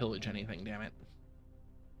letting you pillage anything, damn it.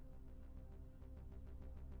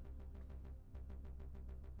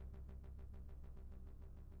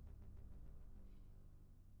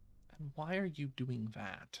 And why are you doing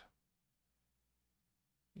that?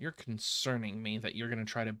 You're concerning me that you're going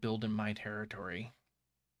to try to build in my territory.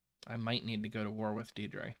 I might need to go to war with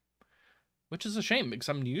Deidre. Which is a shame, because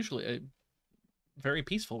I'm usually very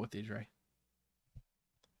peaceful with Deidre.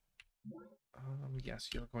 Yes,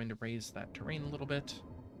 you're going to raise that terrain a little bit.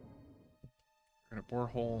 You're going to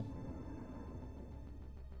borehole.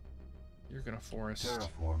 You're going to forest.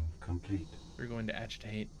 Terraform complete. You're going to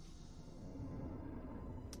agitate.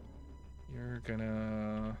 You're going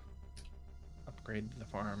to upgrade the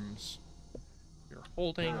farms. You're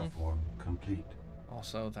holding. Terraform complete.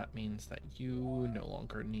 Also, that means that you no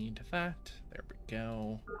longer need that. There we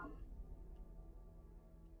go.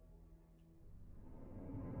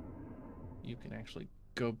 You can actually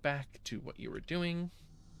go back to what you were doing.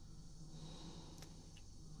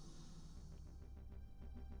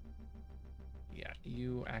 Yeah,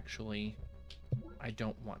 you actually... I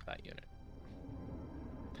don't want that unit.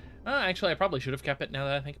 Actually, I probably should have kept it now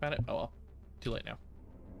that I think about it. Oh well. Too late now.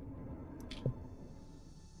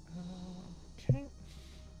 Okay.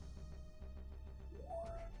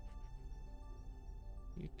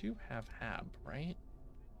 You do have hab, right?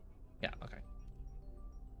 Yeah, okay.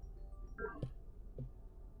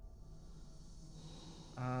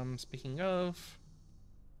 Speaking of...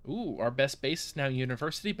 Ooh, our best base is now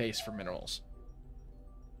university base for minerals.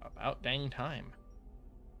 About dang time.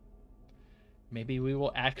 Maybe we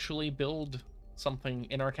will actually build something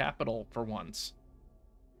in our capital for once.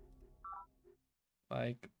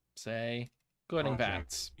 Like, say, cloning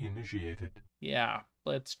vats. Initiated. Yeah,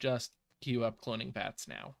 let's just queue up cloning vats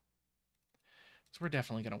now. So we're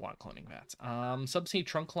definitely going to want cloning vats. Subsea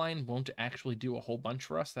trunk line won't actually do a whole bunch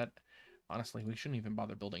for us. That, honestly, we shouldn't even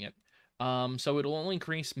bother building it. So it'll only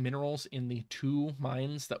increase minerals in the 2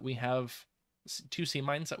 mines that we have, 2 sea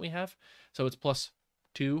mines that we have. So it's plus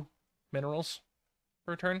 2 minerals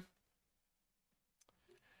per turn.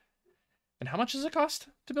 And how much does it cost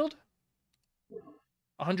to build?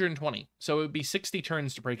 120. So it would be 60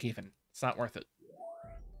 turns to break even. It's not worth it.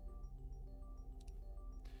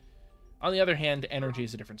 On the other hand, energy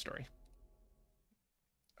is a different story.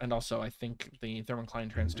 And also, I think the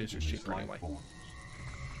thermocline transducer is cheaper anyway.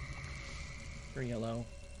 For yellow.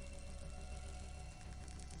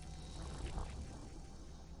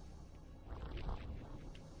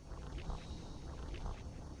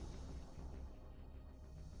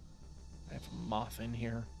 moth in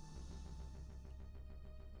here.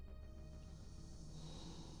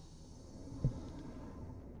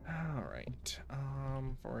 All right.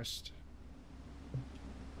 Forest.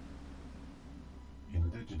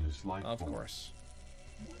 Indigenous life Of form. course.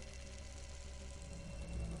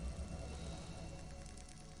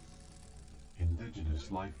 Indigenous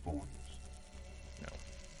life forms. No.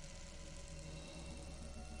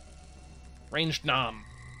 Ranged nom.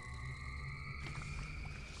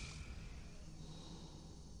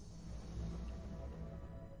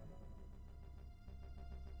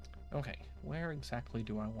 Okay, where exactly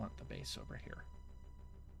do I want the base over here?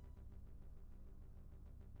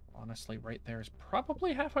 Honestly, right there is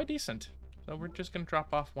probably halfway decent. So we're just going to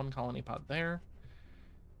drop off one colony pod there.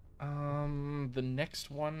 The next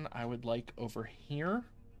one I would like over here.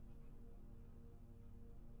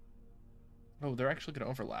 Oh, they're actually going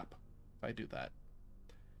to overlap if I do that.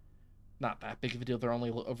 Not that big of a deal. They're only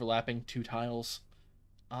overlapping 2 tiles.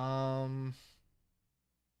 And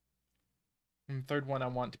third one, I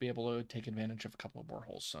want to be able to take advantage of a couple of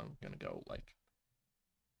boreholes, so I'm going to go, like,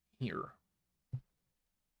 here.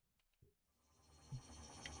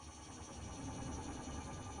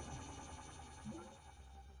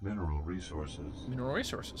 Mineral resources. Mineral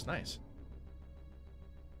resources, nice.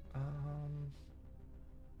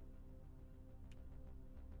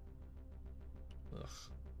 Ugh.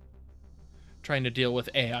 Trying to deal with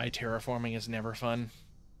AI terraforming is never fun.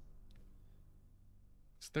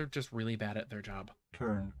 They're just really bad at their job.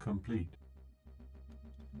 Turn complete.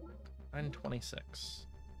 926.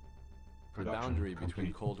 The Production boundary between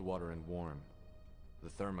complete. cold water and warm, the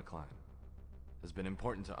thermocline, has been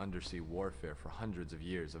important to undersea warfare for hundreds of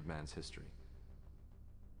years of man's history.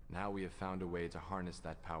 Now we have found a way to harness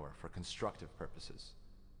that power for constructive purposes.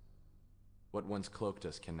 What once cloaked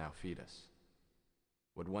us can now feed us.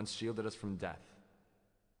 What once shielded us from death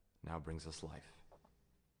now brings us life.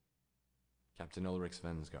 Captain Ulrich's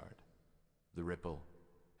Vensgard, the Ripple,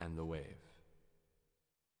 and the Wave.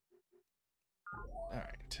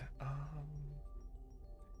 Alright,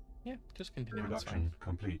 yeah, just continue, it's fine. Production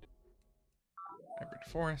complete. Hybrid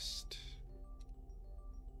Forest.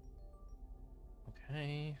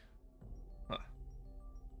 Okay. Huh.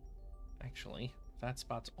 Actually, that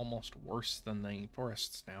spot's almost worse than the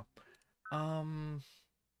forests now.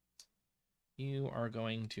 You are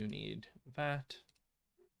going to need that.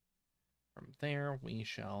 From there, we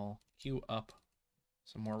shall queue up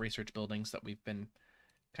some more research buildings that we've been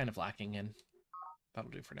kind of lacking in.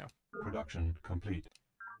 That'll do for now. Production complete.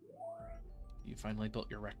 You finally built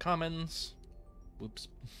your rec commons. Whoops.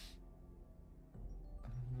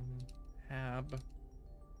 Hab.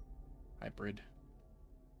 Hybrid.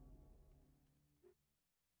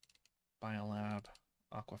 Biolab.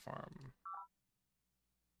 Aquafarm.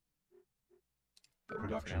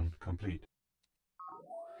 Production complete.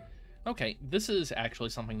 Okay, this is actually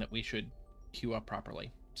something that we should queue up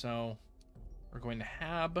properly. So, we're going to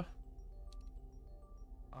Hab.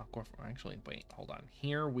 Aquafarm. Actually, wait, hold on.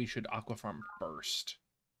 Here, we should Aquafarm first.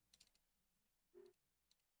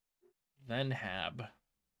 Then Hab.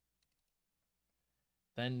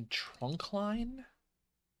 Then Trunkline.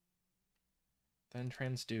 Then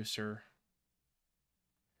Transducer.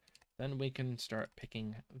 Then we can start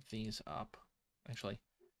picking these up. Actually,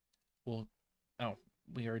 we'll... Oh,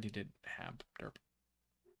 we already did Hab. Derp.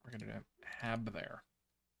 We're going to do Hab there.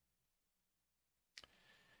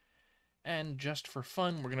 And just for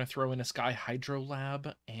fun, we're going to throw in a Sky Hydro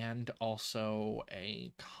Lab and also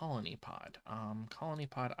a Colony Pod. Colony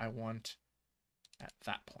Pod I want at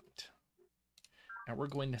that point. Now we're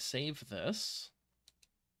going to save this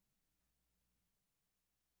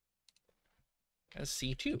as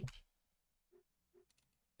C2.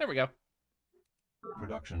 There we go.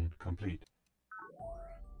 Production complete.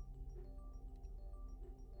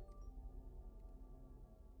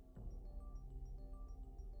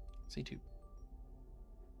 C2.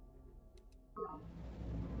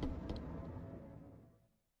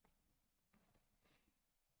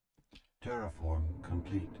 Terraform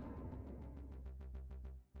complete.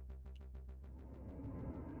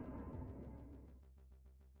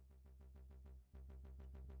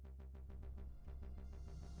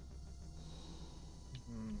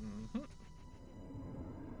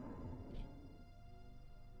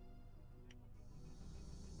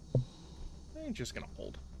 I'm just gonna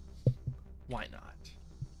hold. Why not?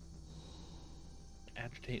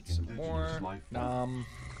 Agitate some Indigenous more. life form.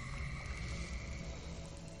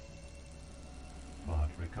 Pod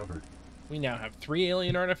recovered. We now have 3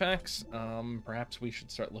 alien artifacts. Perhaps we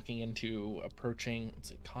should start looking into approaching, let's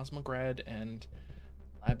see, Cosmograd, and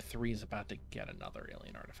Lab 3 is about to get another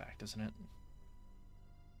alien artifact, isn't it?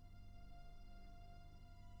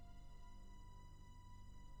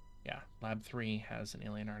 Yeah, Lab 3 has an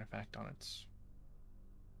alien artifact on its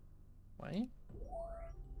way.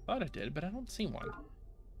 Thought it did, but I don't see one.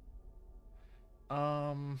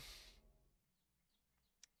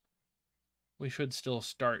 We should still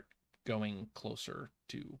start going closer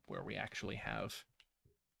to where we actually have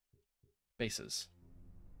bases.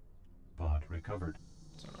 Pod recovered.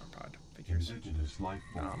 Sonar pod figures. Indigenous life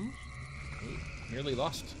form. Nearly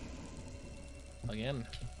lost. Again.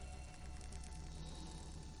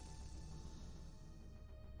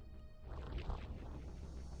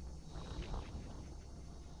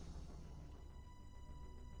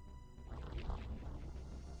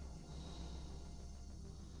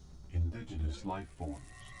 Indigenous life forms.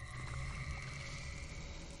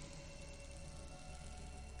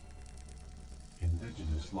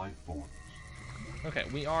 Indigenous life forms. Okay,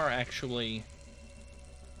 we are actually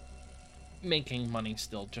making money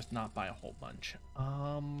still, just not by a whole bunch.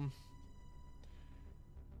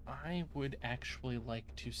 I would actually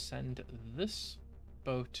like to send this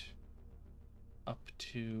boat up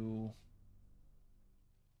to...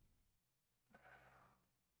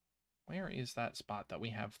 Where is that spot that we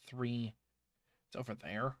have 3? It's over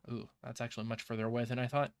there. Ooh, that's actually much further away than I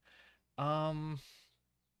thought.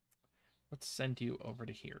 Let's send you over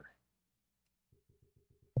to here.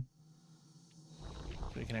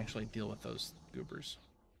 So we can actually deal with those goobers.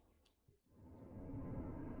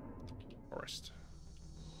 Forest.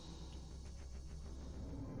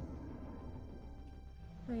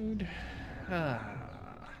 Rude.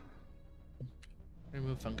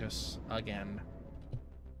 Remove fungus again.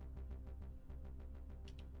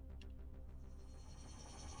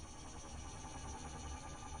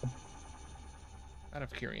 Out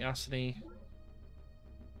of curiosity,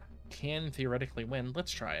 can theoretically win.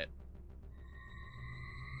 Let's try it.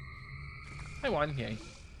 I won, yay.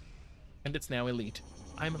 And it's now elite.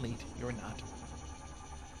 I'm elite, you're not.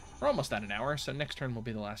 We're almost at an hour, so next turn will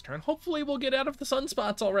be the last turn. Hopefully we'll get out of the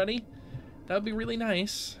sunspots already. That would be really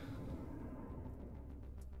nice.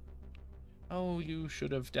 Oh, you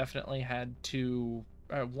should have definitely had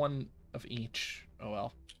one of each. Oh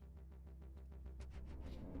well.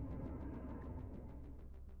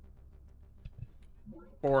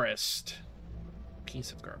 Forest.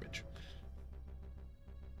 Piece of garbage.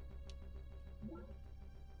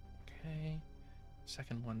 Okay.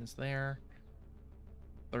 Second one is there.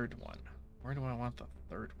 Third one. Where do I want the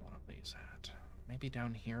third one of these at? Maybe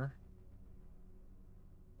down here?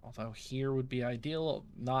 Although here would be ideal,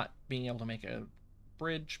 not being able to make a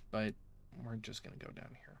bridge, but we're just going to go down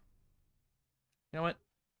here. You know what?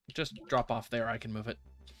 Just drop off there. I can move it.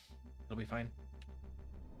 It'll be fine.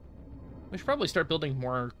 We should probably start building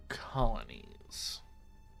more colonies.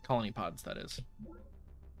 Colony pods, that is.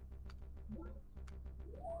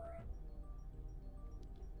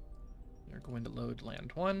 You're going to load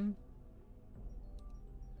land 1.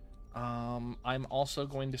 I'm also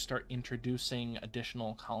going to start introducing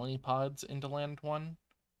additional colony pods into land 1.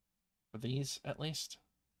 For these, at least.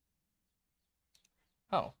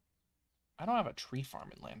 Oh. I don't have a tree farm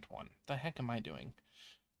in land 1. The heck am I doing?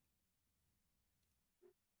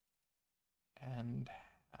 And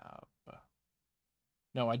Hab.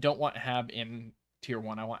 No, I don't want Hab in tier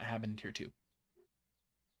 1. I want Hab in tier 2.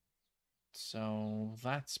 So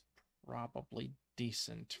that's probably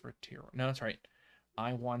decent for tier 1. No, that's right.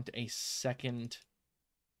 I want a second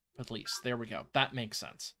police. There we go. That makes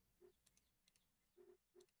sense.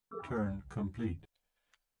 Turn complete.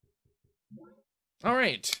 All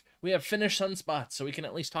right. We have finished sunspots, so we can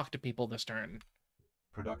at least talk to people this turn.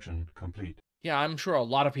 Production complete. Yeah, I'm sure a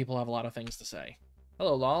lot of people have a lot of things to say.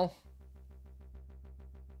 Hello, Lol.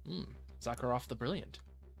 Zakharov the Brilliant.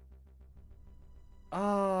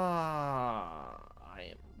 I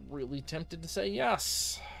am really tempted to say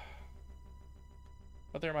yes.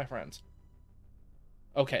 But they're my friends.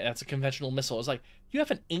 Okay, that's a conventional missile. It's like, you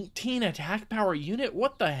have an 18 attack power unit?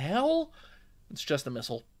 What the hell? It's just a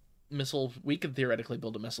missile. We could theoretically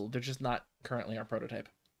build a missile. They're just not currently our prototype.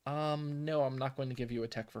 No, I'm not going to give you a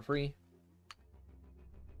tech for free.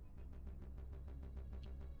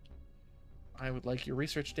 I would like your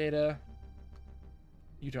research data.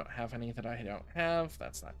 You don't have any that I don't have.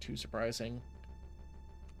 That's not too surprising.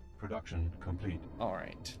 Production complete. All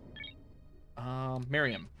right.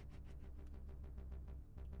 Miriam.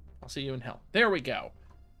 I'll see you in hell. There we go.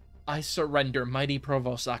 I surrender, mighty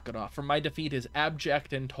Provost Zakharov, for my defeat is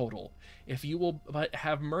abject and total. If you will but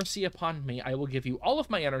have mercy upon me, I will give you all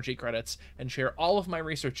of my energy credits and share all of my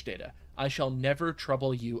research data. I shall never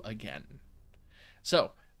trouble you again.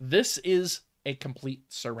 So, this is a complete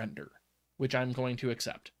surrender, which I'm going to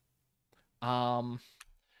accept. You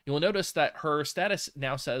will notice that her status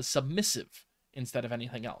now says submissive, instead of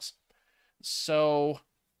anything else. So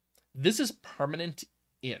this is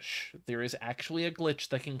permanent-ish. There is actually a glitch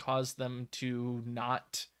that can cause them to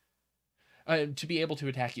not to be able to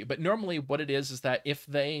attack you. But normally what it is that if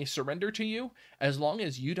they surrender to you, as long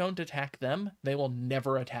as you don't attack them, they will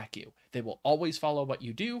never attack you. They will always follow what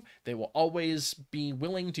you do. They will always be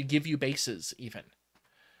willing to give you bases, even.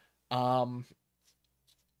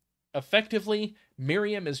 Effectively,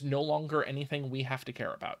 Miriam is no longer anything we have to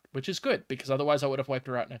care about, which is good, because otherwise I would have wiped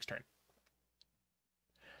her out next turn.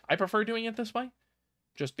 I prefer doing it this way,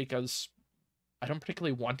 just because I don't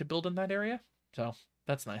particularly want to build in that area, so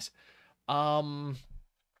that's nice. The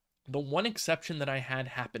one exception that I had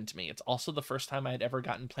happened to me, it's also the first time I had ever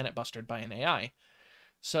gotten planet busted by an AI.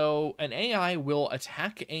 So an AI will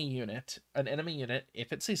attack a unit, an enemy unit,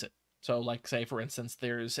 if it sees it. So like, say, for instance,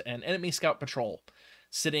 there's an enemy scout patrol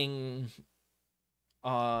sitting,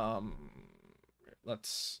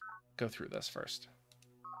 let's go through this first.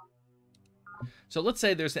 So let's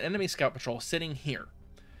say there's an enemy scout patrol sitting here.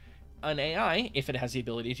 An AI, if it has the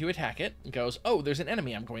ability to attack it, goes, oh, there's an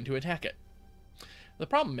enemy, I'm going to attack it. The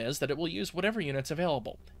problem is that it will use whatever unit's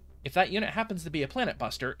available. If that unit happens to be a planet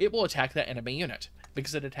buster, it will attack that enemy unit.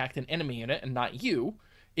 Because it attacked an enemy unit and not you,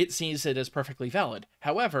 it sees it as perfectly valid.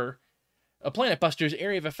 However, a planet buster's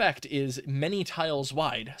area of effect is many tiles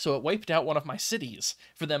wide, so it wiped out one of my cities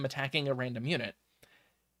for them attacking a random unit.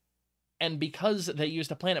 And because they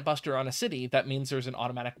used a planet buster on a city, that means there's an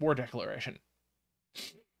automatic war declaration.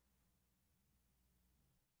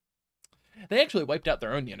 They actually wiped out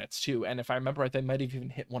their own units, too, and if I remember right, they might have even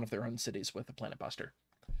hit one of their own cities with a planet buster.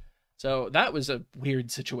 So that was a weird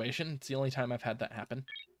situation. It's the only time I've had that happen.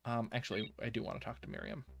 Actually, I do want to talk to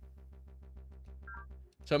Miriam.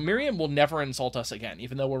 So Miriam will never insult us again,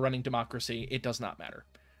 even though we're running democracy. It does not matter.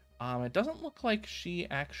 It doesn't look like she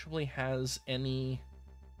actually has any...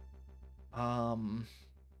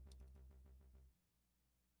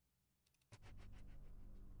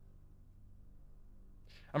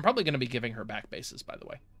 I'm probably going to be giving her back bases, by the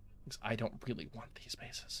way, because I don't really want these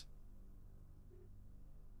bases.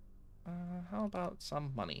 How about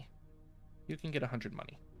some money? You can get 100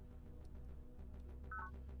 money.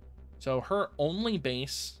 So her only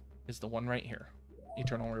base is the one right here,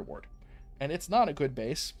 Eternal Reward. And it's not a good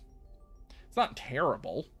base. It's not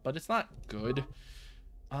terrible, but it's not good.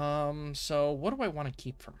 So what do I want to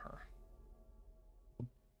keep from her?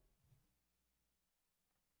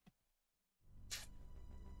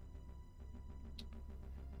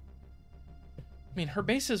 I mean, her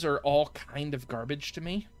bases are all kind of garbage to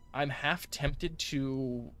me. I'm half tempted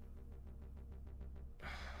to...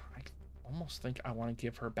 I almost think I want to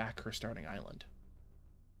give her back her starting island.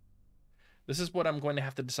 This is what I'm going to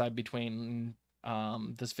have to decide between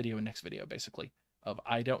this video and next video, basically.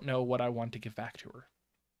 I don't know what I want to give back to her.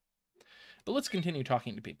 But let's continue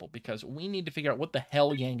talking to people, because we need to figure out what the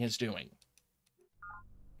hell Yang is doing.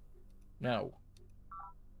 No.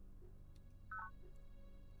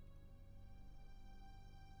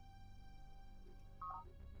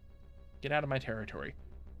 Get out of my territory.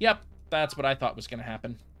 Yep, that's what I thought was going to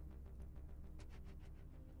happen.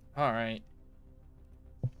 Alright.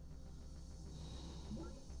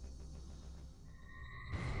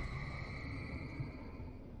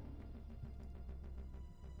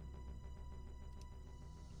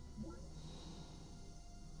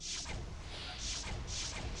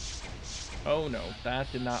 Oh no,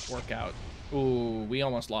 that did not work out. Ooh, we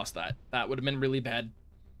almost lost that. That would have been really bad.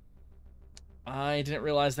 I didn't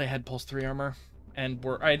realize they had Pulse 3 armor, and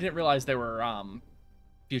I didn't realize they were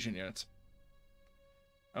fusion units.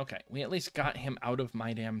 Okay, we at least got him out of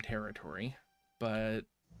my damn territory, but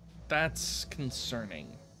that's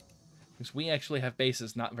concerning, because we actually have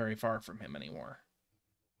bases not very far from him anymore.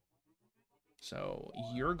 So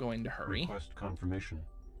you're going to hurry. Request confirmation.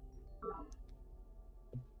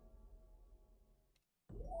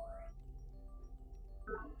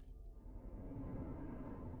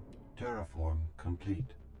 Terraform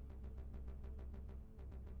complete.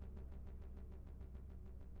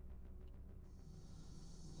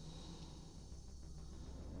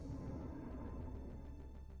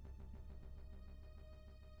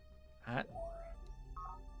 I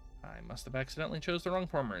must have accidentally chose the wrong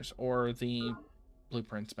formers, or the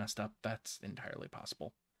blueprints messed up. That's entirely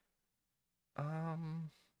possible. Oh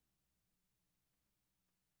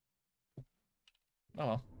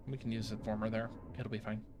well, we can use the former there. It'll be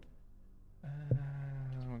fine.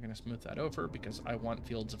 We're going to smooth that over because I want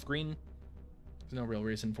fields of green. There's no real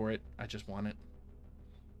reason for it. I just want it.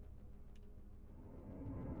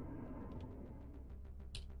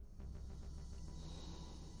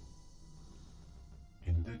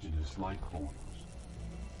 Indigenous life forms.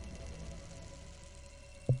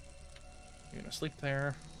 You're gonna sleep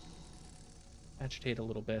there. Agitate a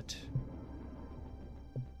little bit.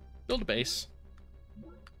 Build a base.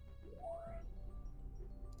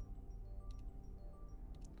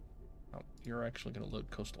 Oh, you're actually gonna load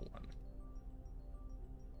Coastal 1.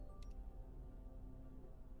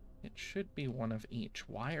 It should be one of each.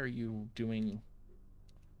 Why are you doing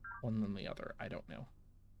one than the other? I don't know.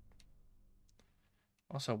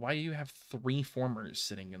 Also, why do you have 3 formers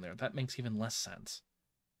sitting in there? That makes even less sense.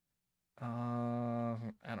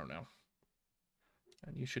 I don't know.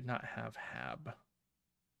 And you should not have Hab.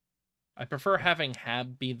 I prefer having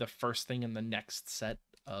Hab be the first thing in the next set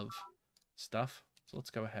of stuff. So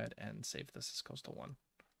let's go ahead and save this as Coastal 1.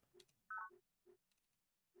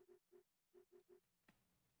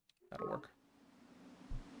 That'll work.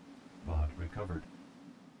 Bot recovered.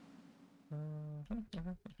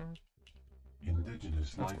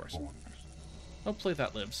 Indigenous life forms. Hopefully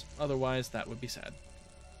that lives. Otherwise, that would be sad.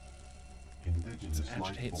 Indigenous Let's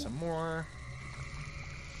agitate some more.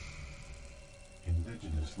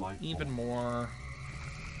 Indigenous life Even more.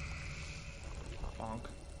 Bonk.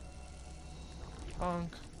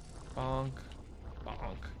 Bonk. Bonk.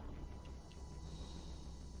 Bonk.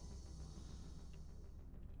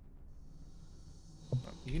 Oh,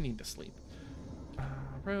 you need to sleep.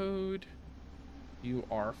 Road. You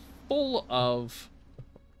are full of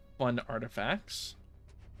fun artifacts.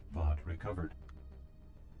 Bot recovered.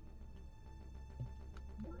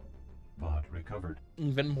 Bot recovered.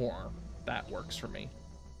 Even more. That works for me.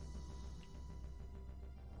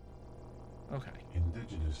 Okay.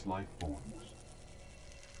 Indigenous life forms.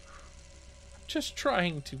 Just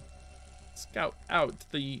trying to scout out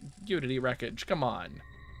the Unity wreckage. Come on.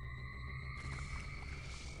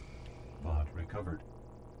 Bot recovered.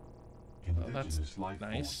 Oh, that's Indigenous life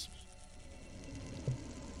nice. forms.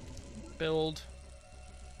 Build.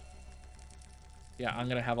 Yeah, I'm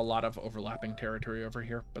going to have a lot of overlapping territory over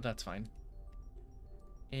here, but that's fine.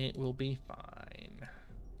 It will be fine.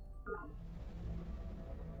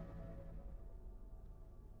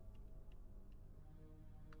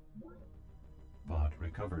 Bot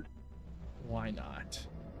recovered. Why not?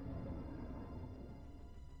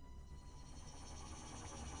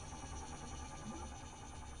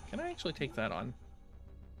 Can I actually take that on?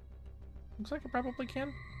 Looks like I probably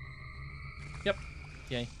can. Yep.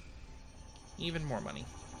 Yay. Even more money.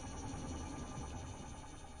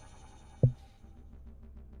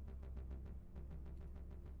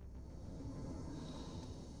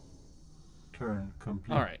 Turn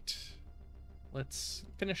complete. All right. Let's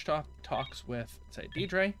finish talks with, say,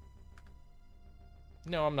 Deidre.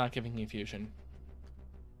 No, I'm not giving you fusion.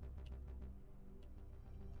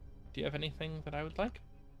 Do you have anything that I would like?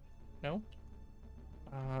 No?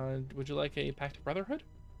 Would you like a Pact of Brotherhood?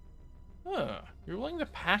 You're willing to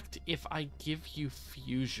pact if I give you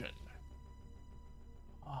fusion.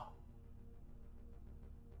 Oh.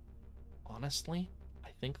 Honestly, I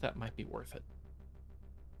think that might be worth it.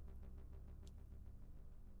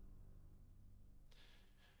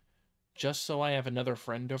 Just so I have another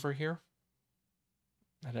friend over here.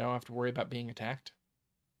 And I don't have to worry about being attacked.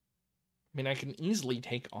 I mean, I can easily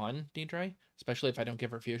take on Deidre, especially if I don't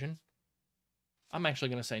give her fusion. I'm actually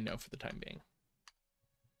going to say no for the time being.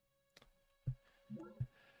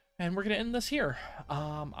 And we're going to end this here.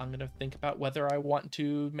 I'm going to think about whether I want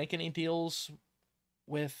to make any deals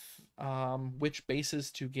with which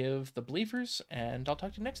bases to give the believers, and I'll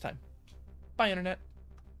talk to you next time. Bye, Internet.